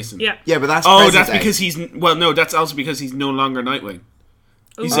Rick Grayson? Yeah. Yeah, but that's Oh, present that's day. because he's... Well, no, that's also because he's no longer Nightwing.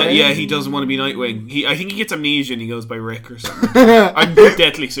 He said, yeah, he doesn't want to be Nightwing. I think he gets amnesia and he goes by Rick or something. I'm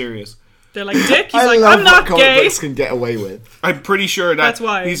deadly serious. They're like, Dick? He's I like, love I'm not what comic gay. books can get away with. I'm pretty sure that That's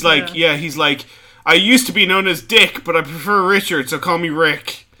why, he's like, he's like, I used to be known as Dick, but I prefer Richard, so call me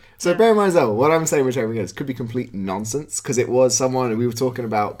Rick. So bear in mind as well, what I'm saying with Trevor Gibbs could be complete nonsense, because it was someone, we were talking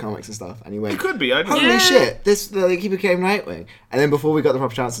about comics and stuff, and he went, It could be, I don't know. holy shit, this, he became Nightwing. And then before we got the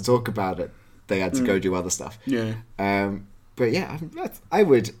proper chance to talk about it, they had to go do other stuff. Yeah. But yeah, I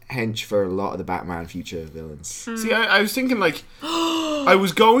would hench for a lot of the Batman future villains. See, I was thinking, like, I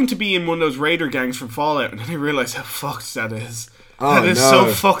was going to be in one of those Raider gangs from Fallout, and then I realised how fucked that is. Oh, that is so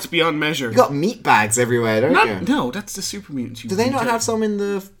fucked beyond measure. You got meat bags everywhere, don't you? No, that's the super mutants. Do they not have some in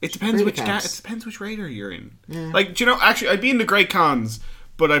the? It depends which it depends which Raider you're in. Yeah. Like, do you know? Actually, I'd be in the Great Khans,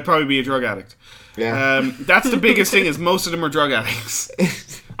 but I'd probably be a drug addict. Yeah. That's the biggest thing. Is most of them are drug addicts.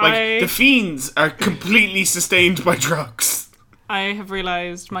 Like the Fiends are completely sustained by drugs. I have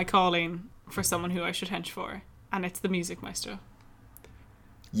realised my calling for someone who I should hench for, and it's the Music Maestro.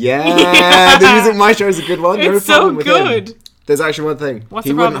 Yeah, the Music Maestro is a good one. It's so good. There's actually one thing. What's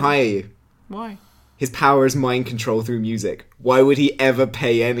he the wouldn't problem? hire you. Why? His power is mind control through music. Why would he ever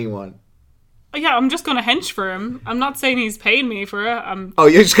pay anyone? Yeah, I'm just going to hench for him. I'm not saying he's paying me for it. Oh,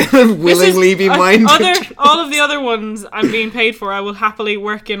 you're just going to willingly be mind control? All of the other ones I'm being paid for, I will happily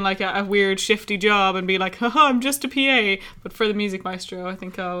work in like a weird shifty job and be like, haha, I'm just a PA. But for the Music Maestro, I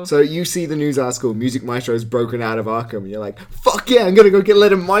think I'll... So you see the news article, Music Maestro is broken out of Arkham, and you're like, fuck yeah, I'm going to go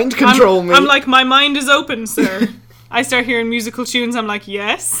let him mind control me. I'm like, my mind is open, sir. I start hearing musical tunes, I'm like,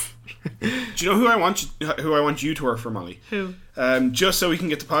 yes. Do you know who I want you to work for, Molly? Who? Just so we can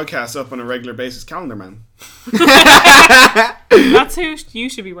get the podcast up on a regular basis, Calendar Man. That's who you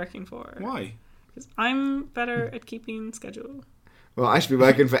should be working for. Why? Because I'm better at keeping schedule. Well, I should be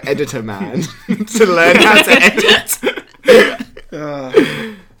working for Editor Man to learn how to edit.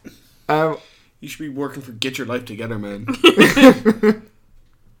 You should be working for Get Your Life Together, man.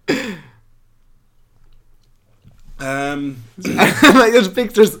 Like there's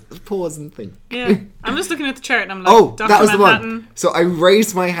pictures, pause and think. Yeah, I'm just looking at the chart and I'm like, Oh, Dr. that was Manhattan. the one. So I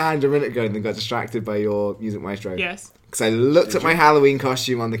raised my hand a minute ago and then got distracted by your Music Maestro. Yes. Because I looked at my Halloween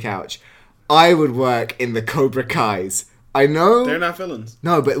costume on the couch. I would work in the Cobra Kais. I know They're not villains.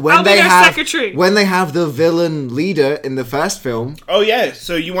 No, but when I'll be they their have secretary. when they have the villain leader in the first film, Oh yeah,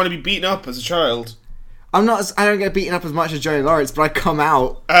 so you want to be beaten up as a child? I don't get beaten up as much as Johnny Lawrence, but I come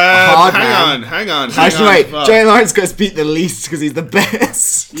out a hard man. Hang on. Actually, wait, Fuck. Johnny Lawrence gets beat the least because he's the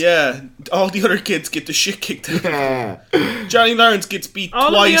best. Yeah, all the other kids get the shit kicked out. Yeah. Johnny Lawrence gets beat All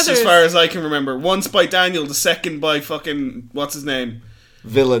of the twice as others- far as I can remember. Once by Daniel, the second by fucking, what's his name?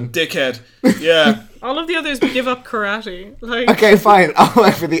 Villain. Dickhead. Yeah. All of the others would give up karate. Like, Okay, fine. I'll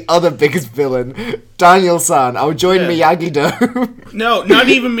work for the other biggest villain, Daniel-san. I'll join Miyagi-Do. No, not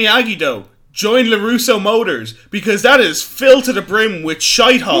even Miyagi-Do. Join LaRusso Motors, because that is filled to the brim with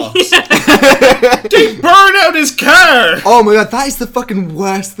shite hawks. They burn out his car! Oh my god, that is the fucking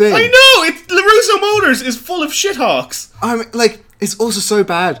worst thing. I know! LaRusso Motors is full of shit hawks. I mean, like, it's also so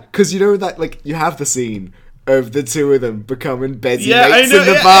bad, because you know that, like, you have the scene of the two of them becoming beds Yeah, I mates know. in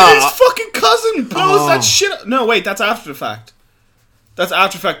the And bar. his fucking cousin blows Oh. that shit. No, wait, that's after the fact. That's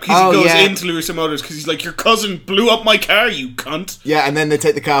after the fact, because Oh, he goes yeah. into LaRusso Motors, because he's like, your cousin blew up my car, you cunt. Yeah, and then they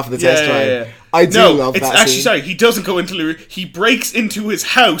take the car for the test drive. Yeah. I do love it's that actually, scene. sorry, he doesn't go into LaRusso. He breaks into his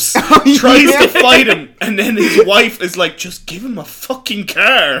house, Oh, tries yeah. to fight him, and then his wife is like, just give him a fucking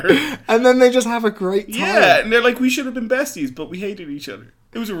car. And then they just have a great time. Yeah, and they're like, we should have been besties, but we hated each other.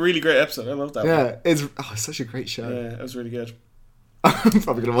 It was a really great episode. I love that one. Yeah, it's such a great show. Yeah, it was really good. I'm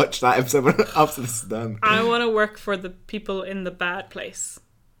probably going to watch that episode after this is done. I want to work for the people in the bad place.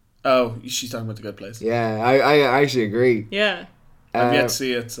 Oh, she's talking about The Good Place. Yeah, I actually agree. Yeah. I've yet to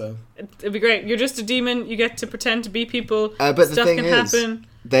see it, so. It'd be great. You're just a demon. You get to pretend to be people. But the Stuff thing can is, happen.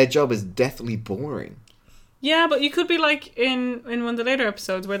 their job is deathly boring. Yeah, but you could be like in one of the later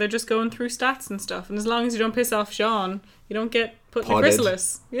episodes where they're just going through stats and stuff. And as long as you don't piss off Sean, you don't get put in a Podded.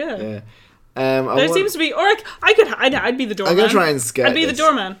 chrysalis. Yeah. Yeah. There seems to be, or I'd be the doorman. I'm going to try and sketch I'd be the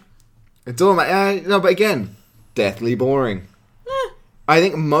doorman. A doorman. No, but again, deathly boring. I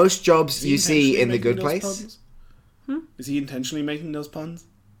think most jobs you see in The Good Place. Is he intentionally making those puns?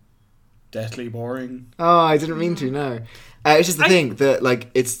 Deathly boring. Oh, I didn't mean to. No, it's just the thing that like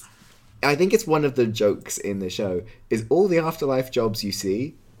it's. I think it's one of the jokes in the show is all the afterlife jobs you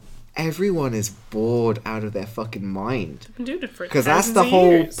see. Everyone is bored out of their fucking mind I've been doing it for because that's thousands the of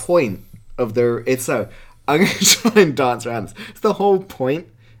whole years. point of the. It's so I'm going to try and dance around this. It's the whole point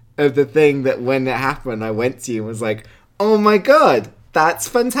of the thing that when it happened, I went to you and was like, "Oh my god, that's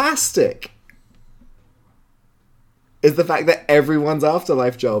fantastic." Is the fact that everyone's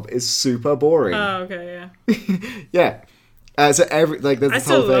afterlife job is super boring. Oh, okay, yeah. Yeah. So there's I this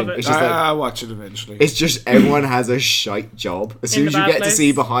still whole thing. love it. It's just like I'll watch it eventually. it's just everyone has a shite job. As soon In as the you bad get to place.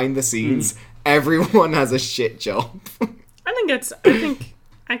 see behind the scenes, everyone has a shit job. I think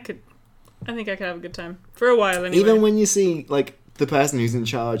I think I could have a good time. For a while, anyway. Even when you see, like, the person who's in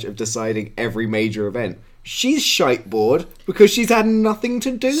charge of deciding every major event, she's shite bored because she's had nothing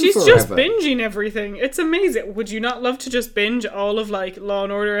to do She's forever. just binging everything. It's amazing. Would you not love to just binge all of, like, Law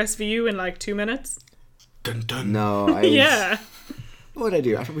and Order SVU in, like, 2 minutes? Dun dun. No, Yeah. What would I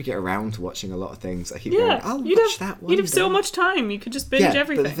do? I'd probably get around to watching a lot of things. I keep going, I'll you'd watch have, that one You'd have so day. much time. You could just binge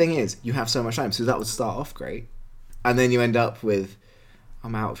everything. But the thing is, you have so much time, so that would start off great. And then you end up with,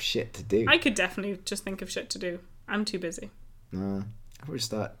 I'm out of shit to do. I could definitely just think of shit to do. I'm too busy. No, I would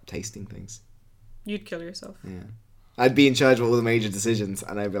start tasting things. You'd kill yourself. Yeah. I'd be in charge of all the major decisions,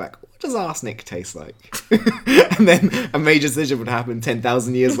 and I'd be like, what does arsenic taste like? And then a major decision would happen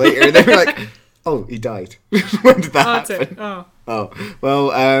 10,000 years later, and they'd be like, oh, he died. When did that That's happen? it. Oh. Oh,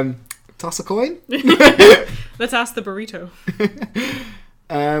 well, toss a coin? Let's ask the burrito.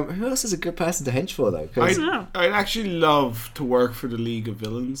 Who else is a good person to hench for, though? 'Cause I'd actually love to work for the League of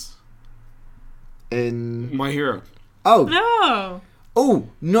Villains. in... My Hero. Oh, No. oh,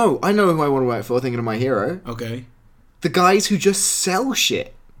 no, I know who I want to work for, thinking of My Hero. Okay. The guys who just sell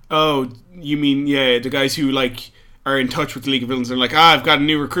shit. Oh, you mean, yeah, the guys who, like, are in touch with the League of Villains and are like, I've got a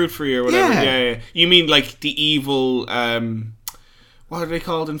new recruit for you or whatever. Yeah. Yeah. You mean, like, the evil, what are they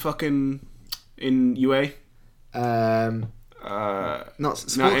called in UA? Not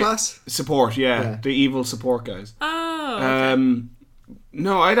support class? Support, yeah. Yeah. The evil support guys. Oh. Okay.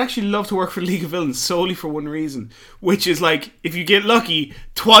 No, I'd actually love to work for League of Villains solely for one reason, which is like, if you get lucky,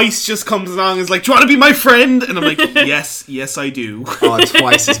 Twice just comes along and is like, do you want to be my friend? And I'm like, yes, I do. Oh,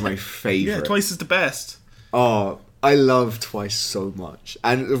 Twice is my favourite. Yeah, Twice is the best. Oh, I love Twice so much.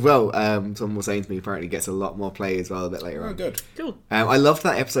 And, well, someone was saying to me, apparently gets a lot more play as well a bit later on. Oh, good. Cool. I loved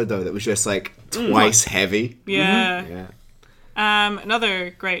that episode, though, that was just, like, Twice heavy. Yeah. Yeah. Another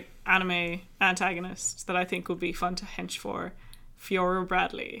great anime antagonist that I think would be fun to hench for, Fiora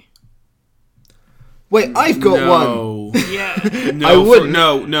Bradley. Wait, I've got one. No. Yeah. No, I wouldn't.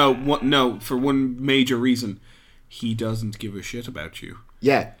 No, for one major reason. He doesn't give a shit about you.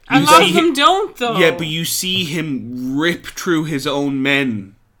 Yeah. A You lot see of them him- don't, though. Yeah, but you see him rip through his own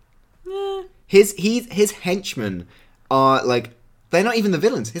men. His henchmen are, like, they're not even the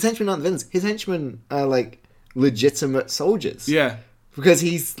villains. His henchmen aren't the villains. His henchmen are, like, legitimate soldiers. Yeah. Because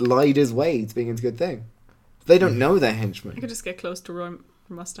he's lied his way to being a good thing. They don't know they're henchmen. I could just get close to Roy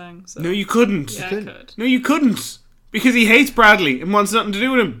Mustang. So. No, you couldn't. Yeah, I could. No, you couldn't. Because he hates Bradley and wants nothing to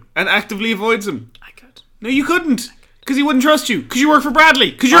do with him and actively avoids him. I could. No, you couldn't. Because he wouldn't trust you. Because you work for Bradley.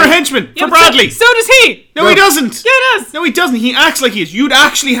 Because you're a henchman Yeah, for but Bradley. So does he. No, he doesn't. Yeah, he does. No, he doesn't. He acts like he is. You'd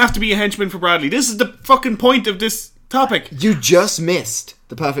actually have to be a henchman for Bradley. This is the fucking point of this topic. You just missed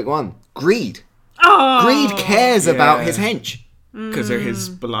the perfect one. Greed. Oh. Greed cares Yeah. about his hench. Because they're his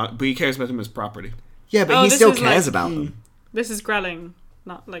but he cares about them as property. Yeah, but Oh, he this still is cares like- about them. This is Grelling,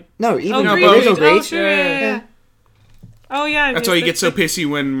 not like. No, even Oh, the Greed. original Greed. Oh, sure, yeah. Oh, yeah. That's why he gets so pissy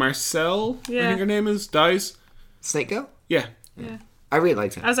when Marcel, I Yeah. think her name is, dies. Snake Girl? Yeah. Yeah. I really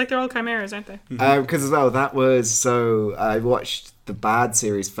liked it. I was like, they're all chimeras, aren't they? Because as well, that was so. I watched the Bad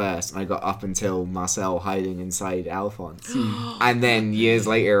series first, and I got up until Marcel hiding inside Alphonse, and then years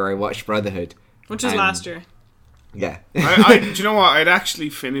later, I watched Brotherhood. Which was And- last year. Yeah, Do you know what? I'd actually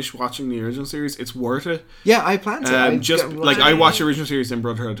finish watching the original series. It's worth it. yeah, I planned to. I watched the original series then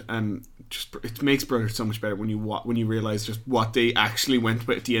Brotherhood, and just it makes Brotherhood so much better when you realize just what they actually went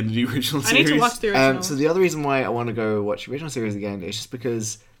with at the end of the original I series. need to watch the original. So the other reason why I want to go watch the original series again is just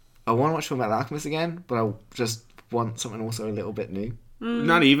because I want to watch Fullmetal Alchemist again, but I just want something also a little bit new.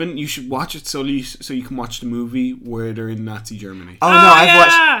 Not even. You should watch it solely so you can watch the movie where they're in Nazi Germany. Oh no,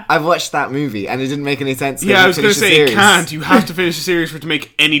 yeah! I've watched that movie and it didn't make any sense. Yeah, I was going to say it can't. You have to finish the series for it to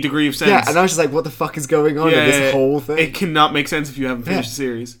make any degree of sense. Yeah, and I was just like, what the fuck is going on in this whole thing? It cannot make sense if you haven't finished the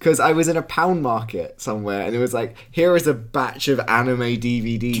series. Because I was in a pound market somewhere and it was like, here is a batch of anime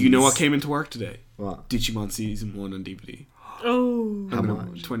DVDs. Do you know what came into work today? What? Digimon Season 1 on DVD. Oh. How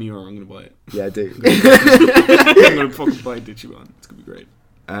much? €20, I'm going to buy it. Yeah, I do. I'm going to fucking buy Digimon. It's going to be great.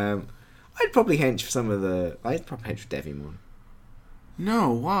 I'd probably hench for some of the... I'd probably hench for Devimon.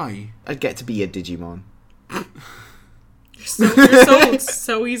 No, why? I'd get to be a Digimon. You're sold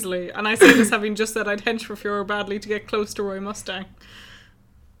so easily. And I say this having just said I'd hench for Fiora Bradley to get close to Roy Mustang.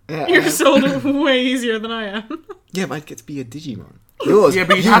 Yeah, You're sold way easier than I am. yeah, but I'd get to be a Digimon. Yours. Yeah,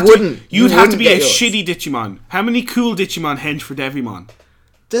 but you'd have to be a shitty Digimon. How many cool Digimon hench for Devimon?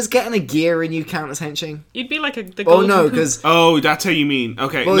 Does getting a gear in you count as henching? You'd be like the Oh golden no, poop. because... Oh, that's how you mean.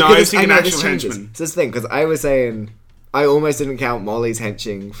 Okay, Well, no, I because was thinking know actual this changes. henchman. So this is the thing, because I was saying I almost didn't count Molly's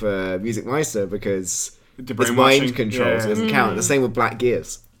henching for Music Meister because The it's brainwashing. mind control, Yeah. so it doesn't count. The same with Black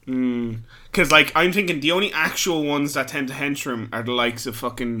Gears. Because, like, I'm thinking the only actual ones that tend to hench from are the likes of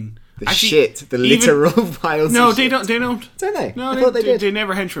fucking... The literal piles No, of they shit. don't. They don't. Don't they? No, I thought they did. They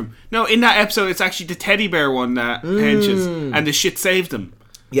never hench from. No, in that episode, it's actually the teddy bear one that henches, and the shit saved him.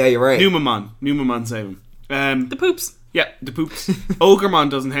 Yeah, you're right. Numamon saved him. The poops. Yeah, the poops.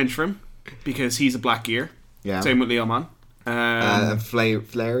 Ogremon doesn't hench for him because he's a black gear. Yeah. Same with Leomon.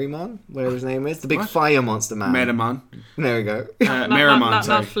 Flairymon, whatever his name is, the big fire monster man. Metamon. There we go. Meramon, not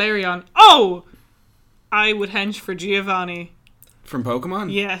sorry. Flareon. Oh! I would hench for Giovanni. From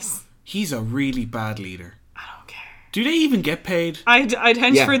Pokemon? Yes. He's a really bad leader. I don't care. Do they even get paid? I'd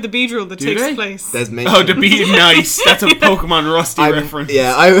hench for the Beedrill that takes they? place. There's Oh, the nice. That's a Pokemon Rusty reference.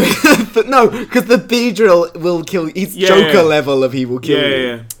 Yeah, but no, because the Beedrill will kill. He's Joker level of he will kill you.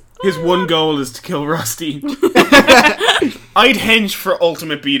 Yeah. His one goal is to kill Rusty. I'd hench for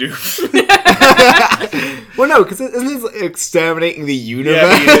Ultimate Bidoof. Well, no, because isn't he like, exterminating the universe?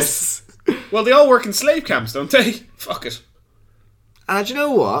 Yeah, he is. Well, they all work in slave camps, don't they? Fuck it. And you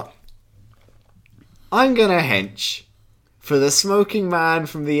know what? I'm gonna hench for the smoking man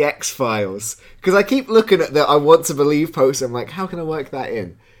from the X-Files. Because I keep looking at the I want to believe poster. I'm like, how can I work that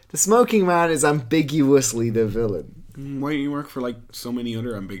in? The smoking man is ambiguously the villain. Why don't you work for, like, so many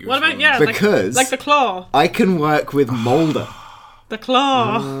other ambiguous What about, ones? Because like the claw? I can work with Mulder. The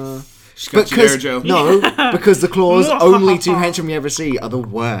claw. She's got you there, Joe. No, because the claws only two henchmen we ever see are the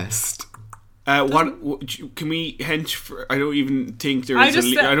worst. Can we hench for? I don't even think there's I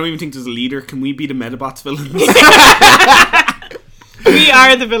don't even think there's a leader. Can we be the Metabots villains? We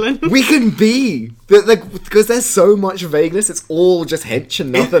are the villain. We can be because there's so much vagueness. It's all just hench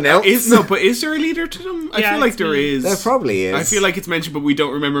and nothing else. But is there a leader to them? I feel like there is. There probably is. I feel like it's mentioned, but we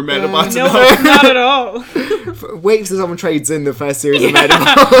don't remember Metabots No, enough. not at all. Wait till someone trades in the first series of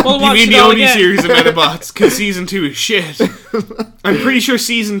Metabots. We'll You watch mean it the all only again. series of Metabots? Because season 2 is shit. I'm pretty sure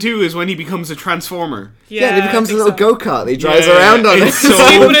season 2 is when he becomes a transformer. Yeah, he becomes I a think little so. go-kart. He drives around on it. It's so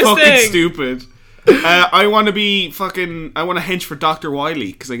Stupidest fucking thing. stupid. I want to hench for Dr.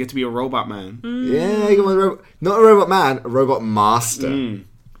 Wily because I get to be a robot man. Yeah, you want not a robot man, a robot master.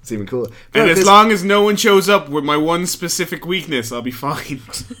 It's even cooler. And No, as long as no one shows up with my one specific weakness, I'll be fine.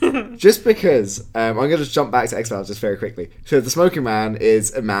 just because, I'm going to just jump back to X-Files just very quickly. So the smoking man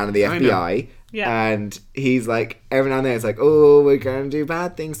is a man of the FBI. Yeah. And he's like, every now and then it's like, oh, we're going to do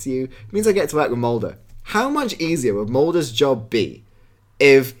bad things to you. It means I get to work with Mulder. How much easier would Mulder's job be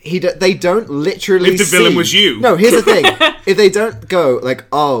if they don't literally If the villain was you. No, here's the thing. If they don't go like,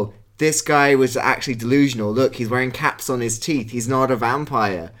 oh, this guy was actually delusional. Look, he's wearing caps on his teeth. He's not a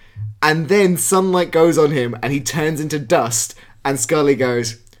vampire. And then sunlight goes on him and he turns into dust. And Scully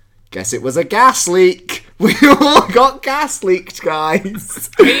goes, guess it was a gas leak. We all got gas leaked,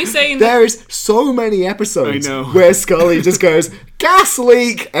 guys. Are you saying There's so many episodes I know. where Scully just goes, gas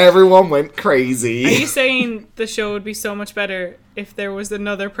leak. Everyone went crazy. Are you saying the show would be so much better if there was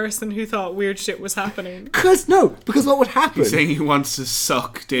another person who thought weird shit was happening? Because what would happen? Saying he wants to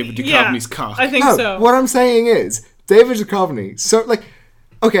suck David Yeah, Duchovny's cock. I think No, so. what I'm saying is David Duchovny. So like,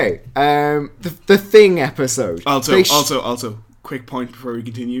 okay, the Thing episode. Also, quick point before we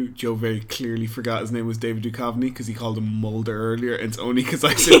continue. Joe very clearly forgot his name was David Duchovny because he called him Mulder earlier, and it's only because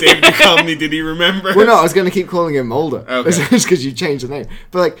I said David Duchovny did he remember. Well, no, I was going to keep calling him Mulder. Okay. Just because you changed the name.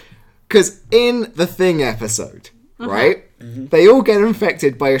 But like, because in the Thing episode, right, they all get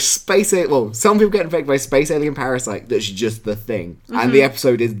infected by a some people get infected by a space alien parasite that's just the Thing, and the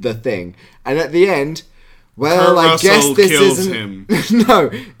episode is the Thing, and at the end. Well, Kurt I guess Russell this kills isn't. him. No,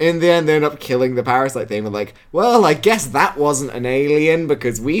 in the end, they end up killing the parasite thing. We're like, well, I guess that wasn't an alien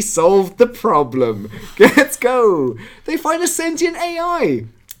because we solved the problem. Let's go. They find a sentient AI.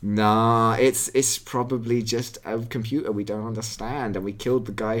 Nah, it's probably just a computer we don't understand, and we killed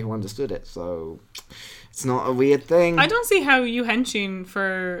the guy who understood it. So it's not a weird thing. I don't see how you henching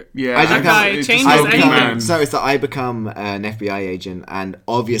for Yeah, that guy changes anything. So it's that I become an FBI agent, and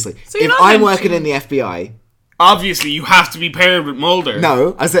obviously, So you're if not I'm working henching. in the FBI. Obviously, you have to be paired with Mulder.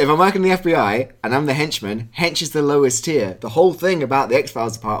 No, I said if I'm working in the FBI and I'm the henchman, hench is the lowest tier. The whole thing about the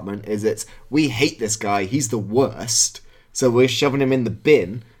X-Files department is we hate this guy, he's the worst, so we're shoving him in the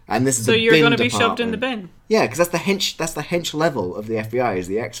bin, and this is So the you're bin going to be department. shoved in the bin. Yeah, because that's the hench level of the FBI is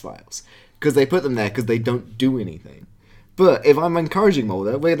the X-Files. Because they put them there because they don't do anything. But if I'm encouraging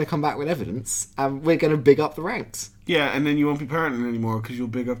Mulder, we're going to come back with evidence, and we're going to big up the ranks. Yeah, and then you won't be parenting anymore because you'll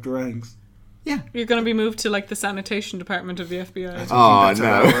big up the ranks. Yeah. You're going to be moved to like the sanitation department of the FBI. Oh,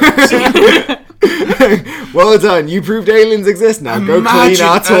 no. Well done. You proved aliens exist now. Go clean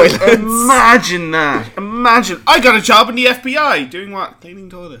our toilets. Imagine that. Imagine. I got a job in the FBI. Doing what? Cleaning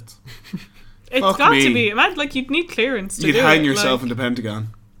toilets. It's Fuck got me. to be. Imagine, like, you'd need clearance to You'd do hang it. yourself like, in the Pentagon.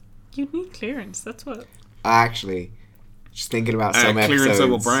 You'd need clearance. That's what. Actually, just thinking about some Clearance episodes.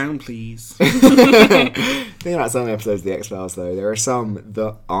 level brown, please. Thinking about some episodes of the X-Files, though, there are some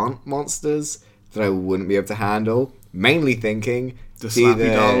that aren't monsters that I wouldn't be able to handle. Mainly thinking The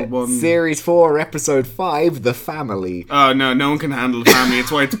Slappy Doll one. Series 4, Episode 5, The Family. Oh, no one can handle the family.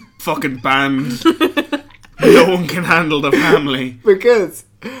 It's why it's fucking banned. No one can handle the family. Because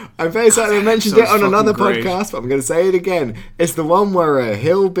I'm very certain I mentioned it on fucking another great. podcast, but I'm going to say it again. It's the one where a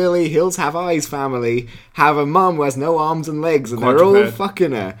hillbilly, hills have eyes family have a mum who has no arms and legs, and they're all Quadruped.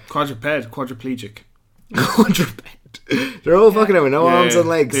 fucking her. Quadriplegic. Quadruped. They're all fucking her with no arms and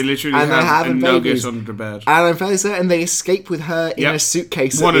legs. They literally and they're have a having nugget babies. under the bed. And I'm fairly certain they escape with her in Yep. a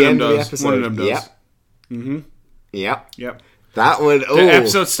suitcase One at of the them end of the does. episode. One of them does. Yep. Mm-hmm. Yep. Yep. That would. The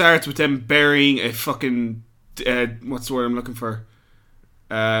episode starts with them burying a fucking what's the word I'm looking for?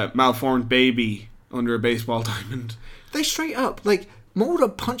 Malformed baby under a baseball diamond. They straight up like Mulder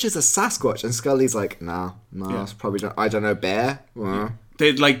punches a Sasquatch and Scully's like, nah, it's probably not. I don't know, bear.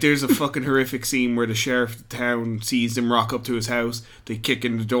 There's a fucking horrific scene where the sheriff of the town sees them rock up to his house. They kick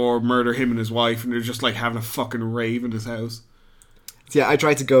in the door, murder him and his wife, and they're just like having a fucking rave in his house. Yeah, I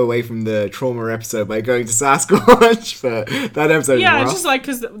tried to go away from the trauma episode by going to Sasquatch, but that episode. Yeah, was it's rough. just like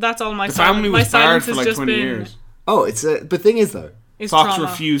because that's all my The family my was barred silence for has like just 20 been. years. Oh, it's a. The thing is though, It's Fox trauma.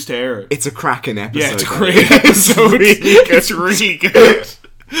 refused to air it. it's a cracking episode. Yeah, it's a though. great episode. It's really good.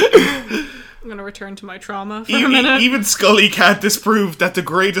 I'm gonna return to my trauma for a minute. Even Scully can't disprove that the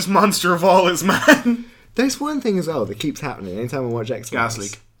greatest monster of all is man. There's one thing as well that keeps happening anytime I watch X-Files. Gas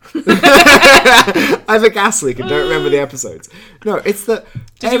leak. I have a gas leak and don't remember the episodes. No, it's that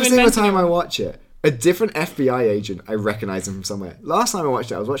every you single invent time I anyone? watch it, a different FBI agent, I recognise him from somewhere. Last time I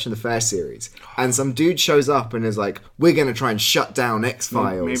watched it, I was watching the first series, and some dude shows up and is like, we're going to try and shut down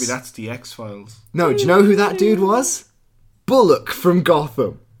X-Files. Maybe that's the X-Files. No, do you know who that dude was? Bullock from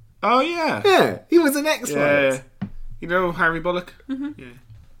Gotham. Oh, yeah. Yeah, he was an X-Files. Yeah. You know Harvey Bullock? Mm-hmm. Yeah.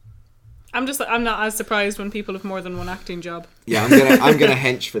 I'm not as surprised when people have more than one acting job. Yeah, I'm gonna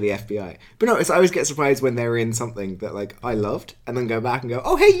hench for the FBI. But no, I always get surprised when they're in something that like I loved, and then go back and go,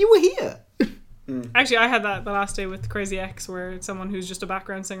 oh hey, you were here. Actually, I had that the last day with Crazy Ex, where someone who's just a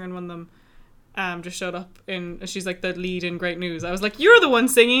background singer in one of them just showed up she's like the lead in Great News. I was like, you're the one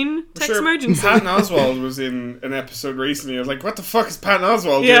singing Text Emergency. Patton Oswalt was in an episode recently. I was like, what the fuck is Patton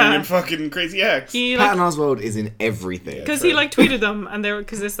Oswalt Yeah. doing in fucking Crazy X? He Patton like Oswalt is in everything. because he like tweeted them and they were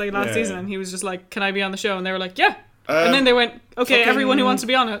because it's like last Yeah. season and he was just like, can I be on the show? And they were like, yeah. And then they went, okay, fucking- everyone who wants to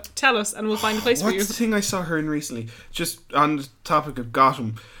be on it, tell us and we'll find a place for What's you. the thing I saw her in recently? Just on the topic of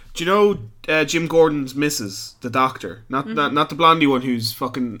Gotham. Do you know Jim Gordon's missus, the doctor? Not the blondie one who's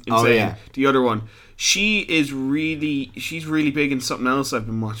fucking insane. Oh, yeah. The other one. She's really big in something else I've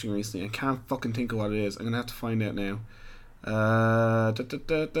been watching recently. I can't fucking think of what it is. I'm gonna have to find out now.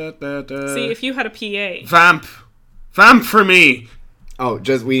 See, if you had a PA. Vamp for me. Oh,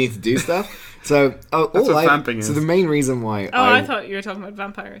 just we need to do stuff. So That's what vamping is. So the main reason why I thought you were talking about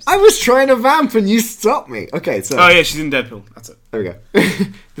vampires. I was trying to vamp and you stopped me. Okay, so Oh yeah, she's in Deadpool. That's it. there we go.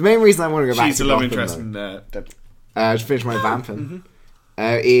 The main reason I want to go back She's to the love Gotham, interest though, in Deadpool. to finish my vamping,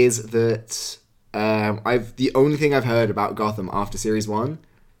 Mm-hmm. is that the only thing I've heard about Gotham after series 1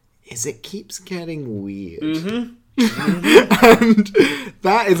 is it keeps getting weird. Mm-hmm. And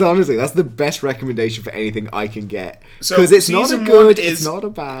that is honestly, that's the best recommendation for anything I can get. So, Because it's not a season good, one it's is- not a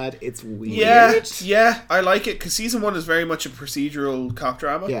bad, it's weird. Yeah, I like it because season 1 is very much a procedural cop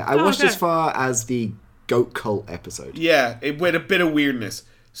drama. Yeah, I watched okay. as far as the goat cult episode. Yeah, with a bit of weirdness.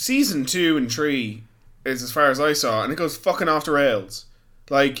 Season 2 and 3 is as far as I saw, and it goes fucking off the rails.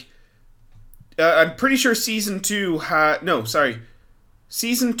 Like, I'm pretty sure season 2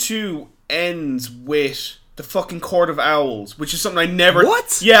 Season 2 ends with the fucking Court of Owls, which is something I never...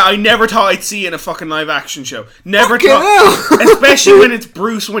 What? Yeah, I never thought I'd see in a fucking live action show. Never Fucking thought... hell. Especially when it's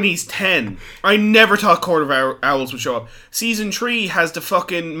Bruce when he's 10. I never thought Court of Owls would show up. Season 3 has the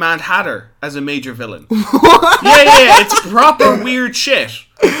fucking Mad Hatter as a major villain. Yeah, it's proper weird shit.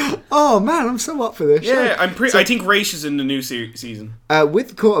 Oh man, I'm so up for this. Yeah, show. I think Raish is in the new season.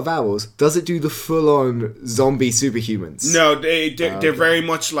 With Court of Owls, does it do the full-on zombie superhumans? No, they're very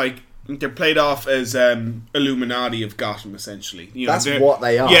much like they're played off as Illuminati of Gotham, essentially. You know, That's they're- what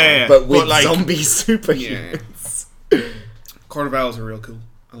they are. Yeah, but with like, zombie superhumans. Court of Owls are real cool.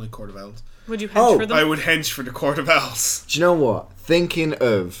 I like Court of Owls. Would you hench Oh, for them? I would hench for the Court of Owls. Do you know what? Thinking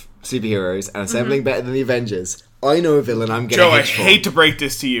of superheroes and assembling better than the Avengers, I know a villain I'm going to Joe, I hench for. hate to break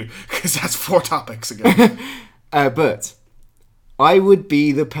this to you because that's 4 topics again. But I would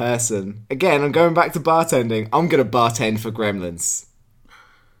be the person. Again, I'm going back to bartending. I'm going to bartend for Gremlins.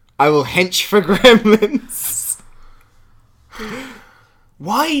 I will hench for Gremlins.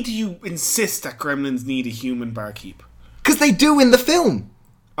 Why do you insist that gremlins need a human barkeep? Because they do in the film.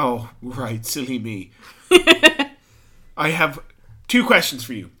 Oh, right, silly me. I have 2 questions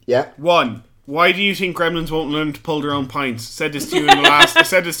for you. Yeah. 1, why do you think gremlins won't learn to pull their own pints? Said this to you last time.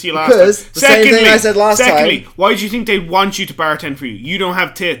 Because the same thing I said last secondly, time. why do you think they want you to bartend for you? You don't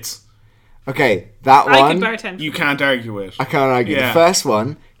have tits. Okay, that I one could bartend. You can't argue it. I can't argue. Yeah. The first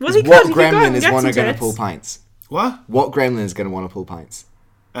one Well, is he could. what He could go gremlin and is get one some are going to tits. pull pints? What? What gremlin is going to want to pull pints?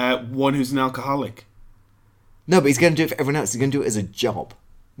 One who's an alcoholic. No, but he's going to do it for everyone else. He's going to do it as a job.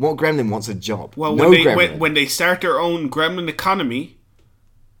 What gremlin wants a job? Well, no gremlin. when they start their own gremlin economy,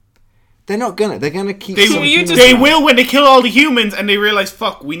 They're not gonna. They're gonna keep. they, some humans they around. will when they kill all the humans and they realize,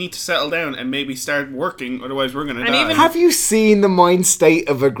 fuck, we need to settle down and maybe start working, otherwise we're gonna die. even- Have you seen the mind state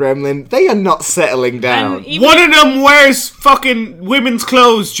of a gremlin? They are not settling down. And even One of them wears fucking women's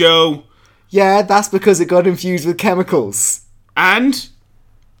clothes, Joe. Yeah, that's because it got infused with chemicals. And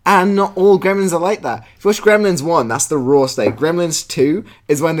And not all gremlins are like that. If you watch Gremlins 1, that's the raw state. Gremlins 2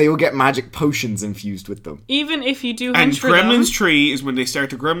 is when they all get magic potions infused with them. even if you do and hench for Gremlins them, 3 is when they start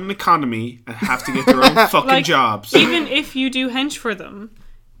the gremlin economy and have to get their own fucking like, jobs. even if you do hench for them,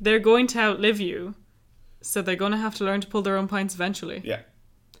 they're going to outlive you. So they're going to have to learn to pull their own pints eventually. Yeah.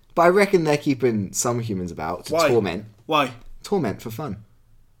 But I reckon they're keeping some humans about to Why? torment. Why? Torment for fun.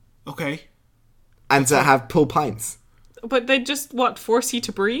 Okay. And to have pull pints. But they just, force you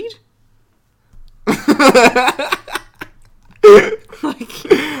to breed?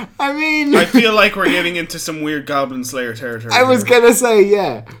 I mean, I feel like we're getting into some weird Goblin Slayer territory. I was here. gonna say,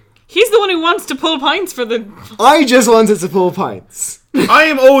 yeah. He's the one who wants to pull pints for the... I just wanted to pull pints. I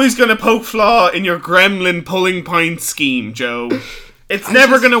am always going to poke flaw in your gremlin pulling pint scheme, Joe. It's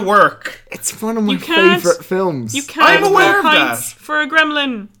never going to work. It's one of my You can't- favourite films. You can't I'm aware pull of pints that. for a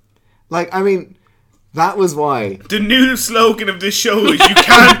gremlin. Like, I mean, that was why. The new slogan of this show is you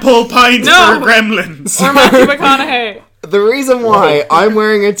can't pull pints No. for gremlins. Or Matthew McConaughey. The reason why I'm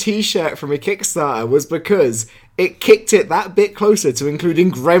wearing a t-shirt from a Kickstarter was because it kicked it that bit closer to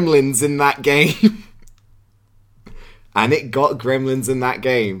including gremlins in that game. And it got gremlins in that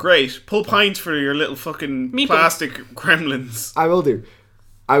game. Great. Pull pints for your little fucking Meeple. plastic gremlins. I will do.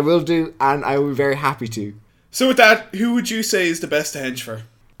 I will do, and I will be very happy to. So with that, who would you say is the best to hench for?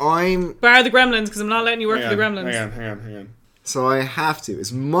 I'm... Bar the gremlins, because I'm not letting you work for the gremlins. Hang on. So I have to.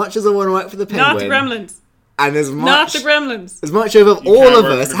 As much as I want to work for the Not Penguin... the gremlins. And as much... Not the gremlins. As much of all can't of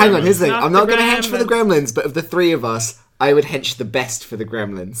work us... for the Hang on, gremlins. here's the thing. Not I'm not the going to hench for the gremlins, but of the three of us, I would hench the best for the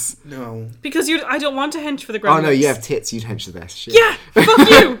gremlins. No. Because I don't want to hench for the gremlins. Oh no, you have tits, you'd hench the best. Shit. Yeah, fuck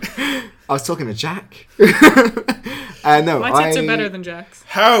you. I was talking to Jack. No, My tits are better than Jack's.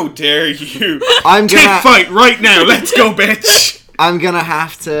 How dare you? I'm Tit gonna... fight right now. Let's go, bitch. I'm gonna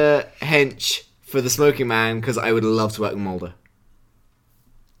have to hench for the Smoking Man because I would love to work with Mulder.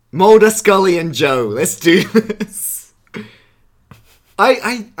 Mulder, Scully, and Joe. Let's do this.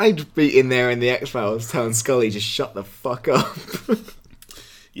 I'd be in there in the X-Files telling Scully just shut the fuck up.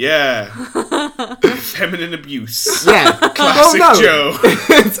 Yeah. Feminine abuse. Yeah. Classic Joe.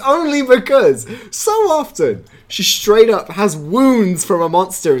 It's only because so often she straight up has wounds from a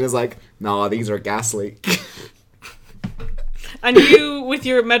monster and is like, nah, these are a gas leak. And you, with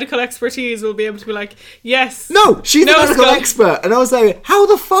your medical expertise, will be able to be like, yes. No, she's No, a medical Scully. expert. And I was like, how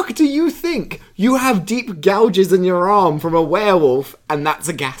the fuck do you think you have deep gouges in your arm from a werewolf and that's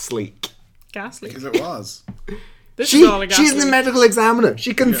a gas leak? Gas leak. Because it was. This is all a gas She's leak. the medical examiner.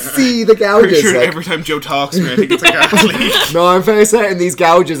 She can see the gouges. Pretty sure like- every time Joe talks to me, I think it's a gas leak. No, I'm very certain these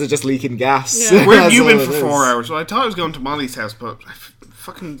gouges are just leaking gas. Yeah. Where have That's you all been it for is. 4 hours? Well, I thought I was going to Molly's house, but I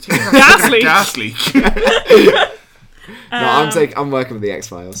fucking think I Gas gas leak. Gas leak. No, I'm working with the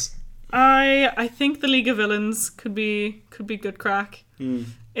X-Files. I think the League of Villains could be good crack.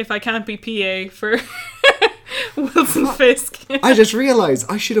 If I can't be PA for Wilson Fisk. I just realised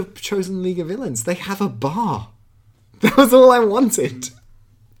I should have chosen League of Villains. They have a bar. That was all I wanted.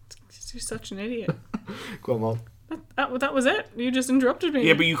 You're such an idiot. Go on, Mom. That was it. You just interrupted me.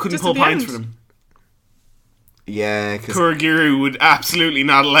 Yeah, but you couldn't Just pull at the pints end. for them. Yeah, because... Kurogiri would absolutely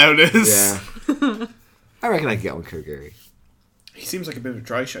not allow this. Yeah. I reckon I could get on Koguri. He seems like a bit of a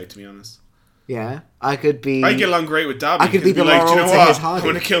dry shite, to be honest. Yeah, I could be... I get along great with Dabby. I could be the like, do you know Laurel to his what? Hardy. I'm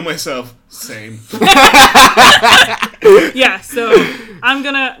going to kill myself. Same. Yeah, so I'm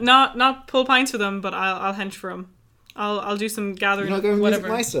gonna not pull pints for them, but I'll hench for them. I'll do some gathering. You're not going with whatever.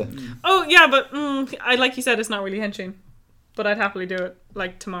 Music Meister. Oh yeah, but I like you said, it's not really henching, but I'd happily do it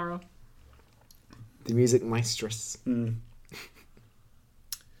like tomorrow. The Music Mistress.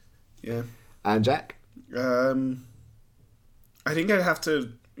 Yeah. And Jack? I think I'd have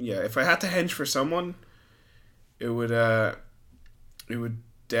to... Yeah, if I had to hench for someone, it would It would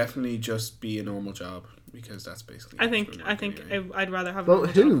definitely just be a normal job because that's basically. I think I'd rather have. Well,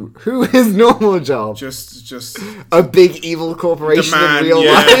 a normal job. who is normal job? Just A big evil corporation the man, in real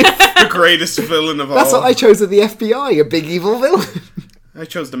yeah, life. the greatest villain of all. That's what I chose at the FBI. A big evil villain. I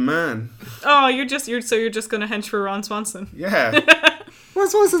chose the man. Oh, you're just gonna hench for Ron Swanson. Yeah. Ron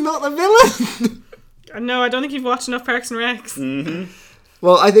Swanson's not the villain. No, I don't think you've watched enough Parks and Recs. Mm-hmm.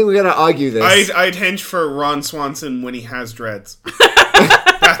 Well, I think we're gonna argue this. I'd hench for Ron Swanson when he has dreads.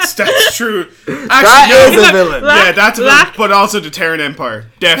 That's true. Actually, That is a villain. Yeah, that's a villain, but also the Terran Empire.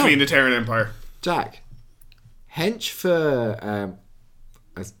 Definitely in the Terran Empire. Jack, hench for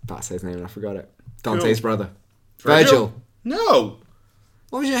I was about to say his name and I forgot it. Dante's brother, Virgil. No,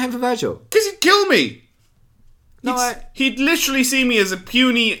 What was your hench for Virgil? because he'd kill me. No, He'd literally see me as a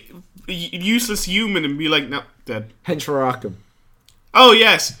puny, useless human and be like, "No, dead." hench for Arkham. Oh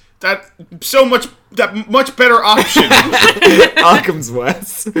yes, that much better option. Arkham's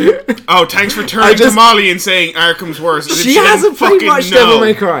worse. Oh, thanks for turning to Molly and saying Arkham's worse. She hasn't pretty much Devil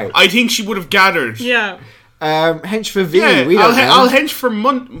May Cry. I think she would have gathered. Yeah. Hench for V. Yeah, We don't know. I'll hench for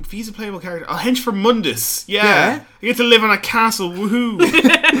He's a playable character. I'll hench for Mundus. Yeah. I get to live on a castle. Woohoo.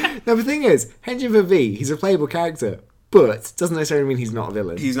 No, the thing is, henching for V, he's a playable character, but doesn't necessarily mean he's not a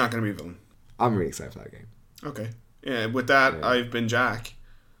villain. He's not going to be a villain. I'm really excited for that game. Okay. Yeah, with that, I've been Jack.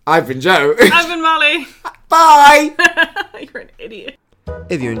 I've been Joe. I've been Molly. Bye! You're an idiot.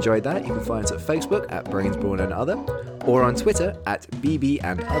 If you enjoyed that, you can find us at Facebook at Brains, Brawn and Other, or on Twitter at BB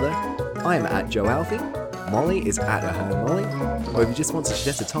and Other. I'm at Joe Alfie. Molly is at Molly. Or if you just want to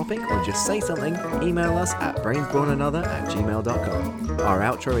suggest a topic or just say something, email us at brainsbrawnandother@gmail.com. Our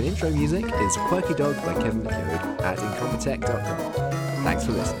outro and intro music is Quirky Dog by Kevin McLeod at incompetech.com. Thanks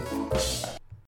for listening.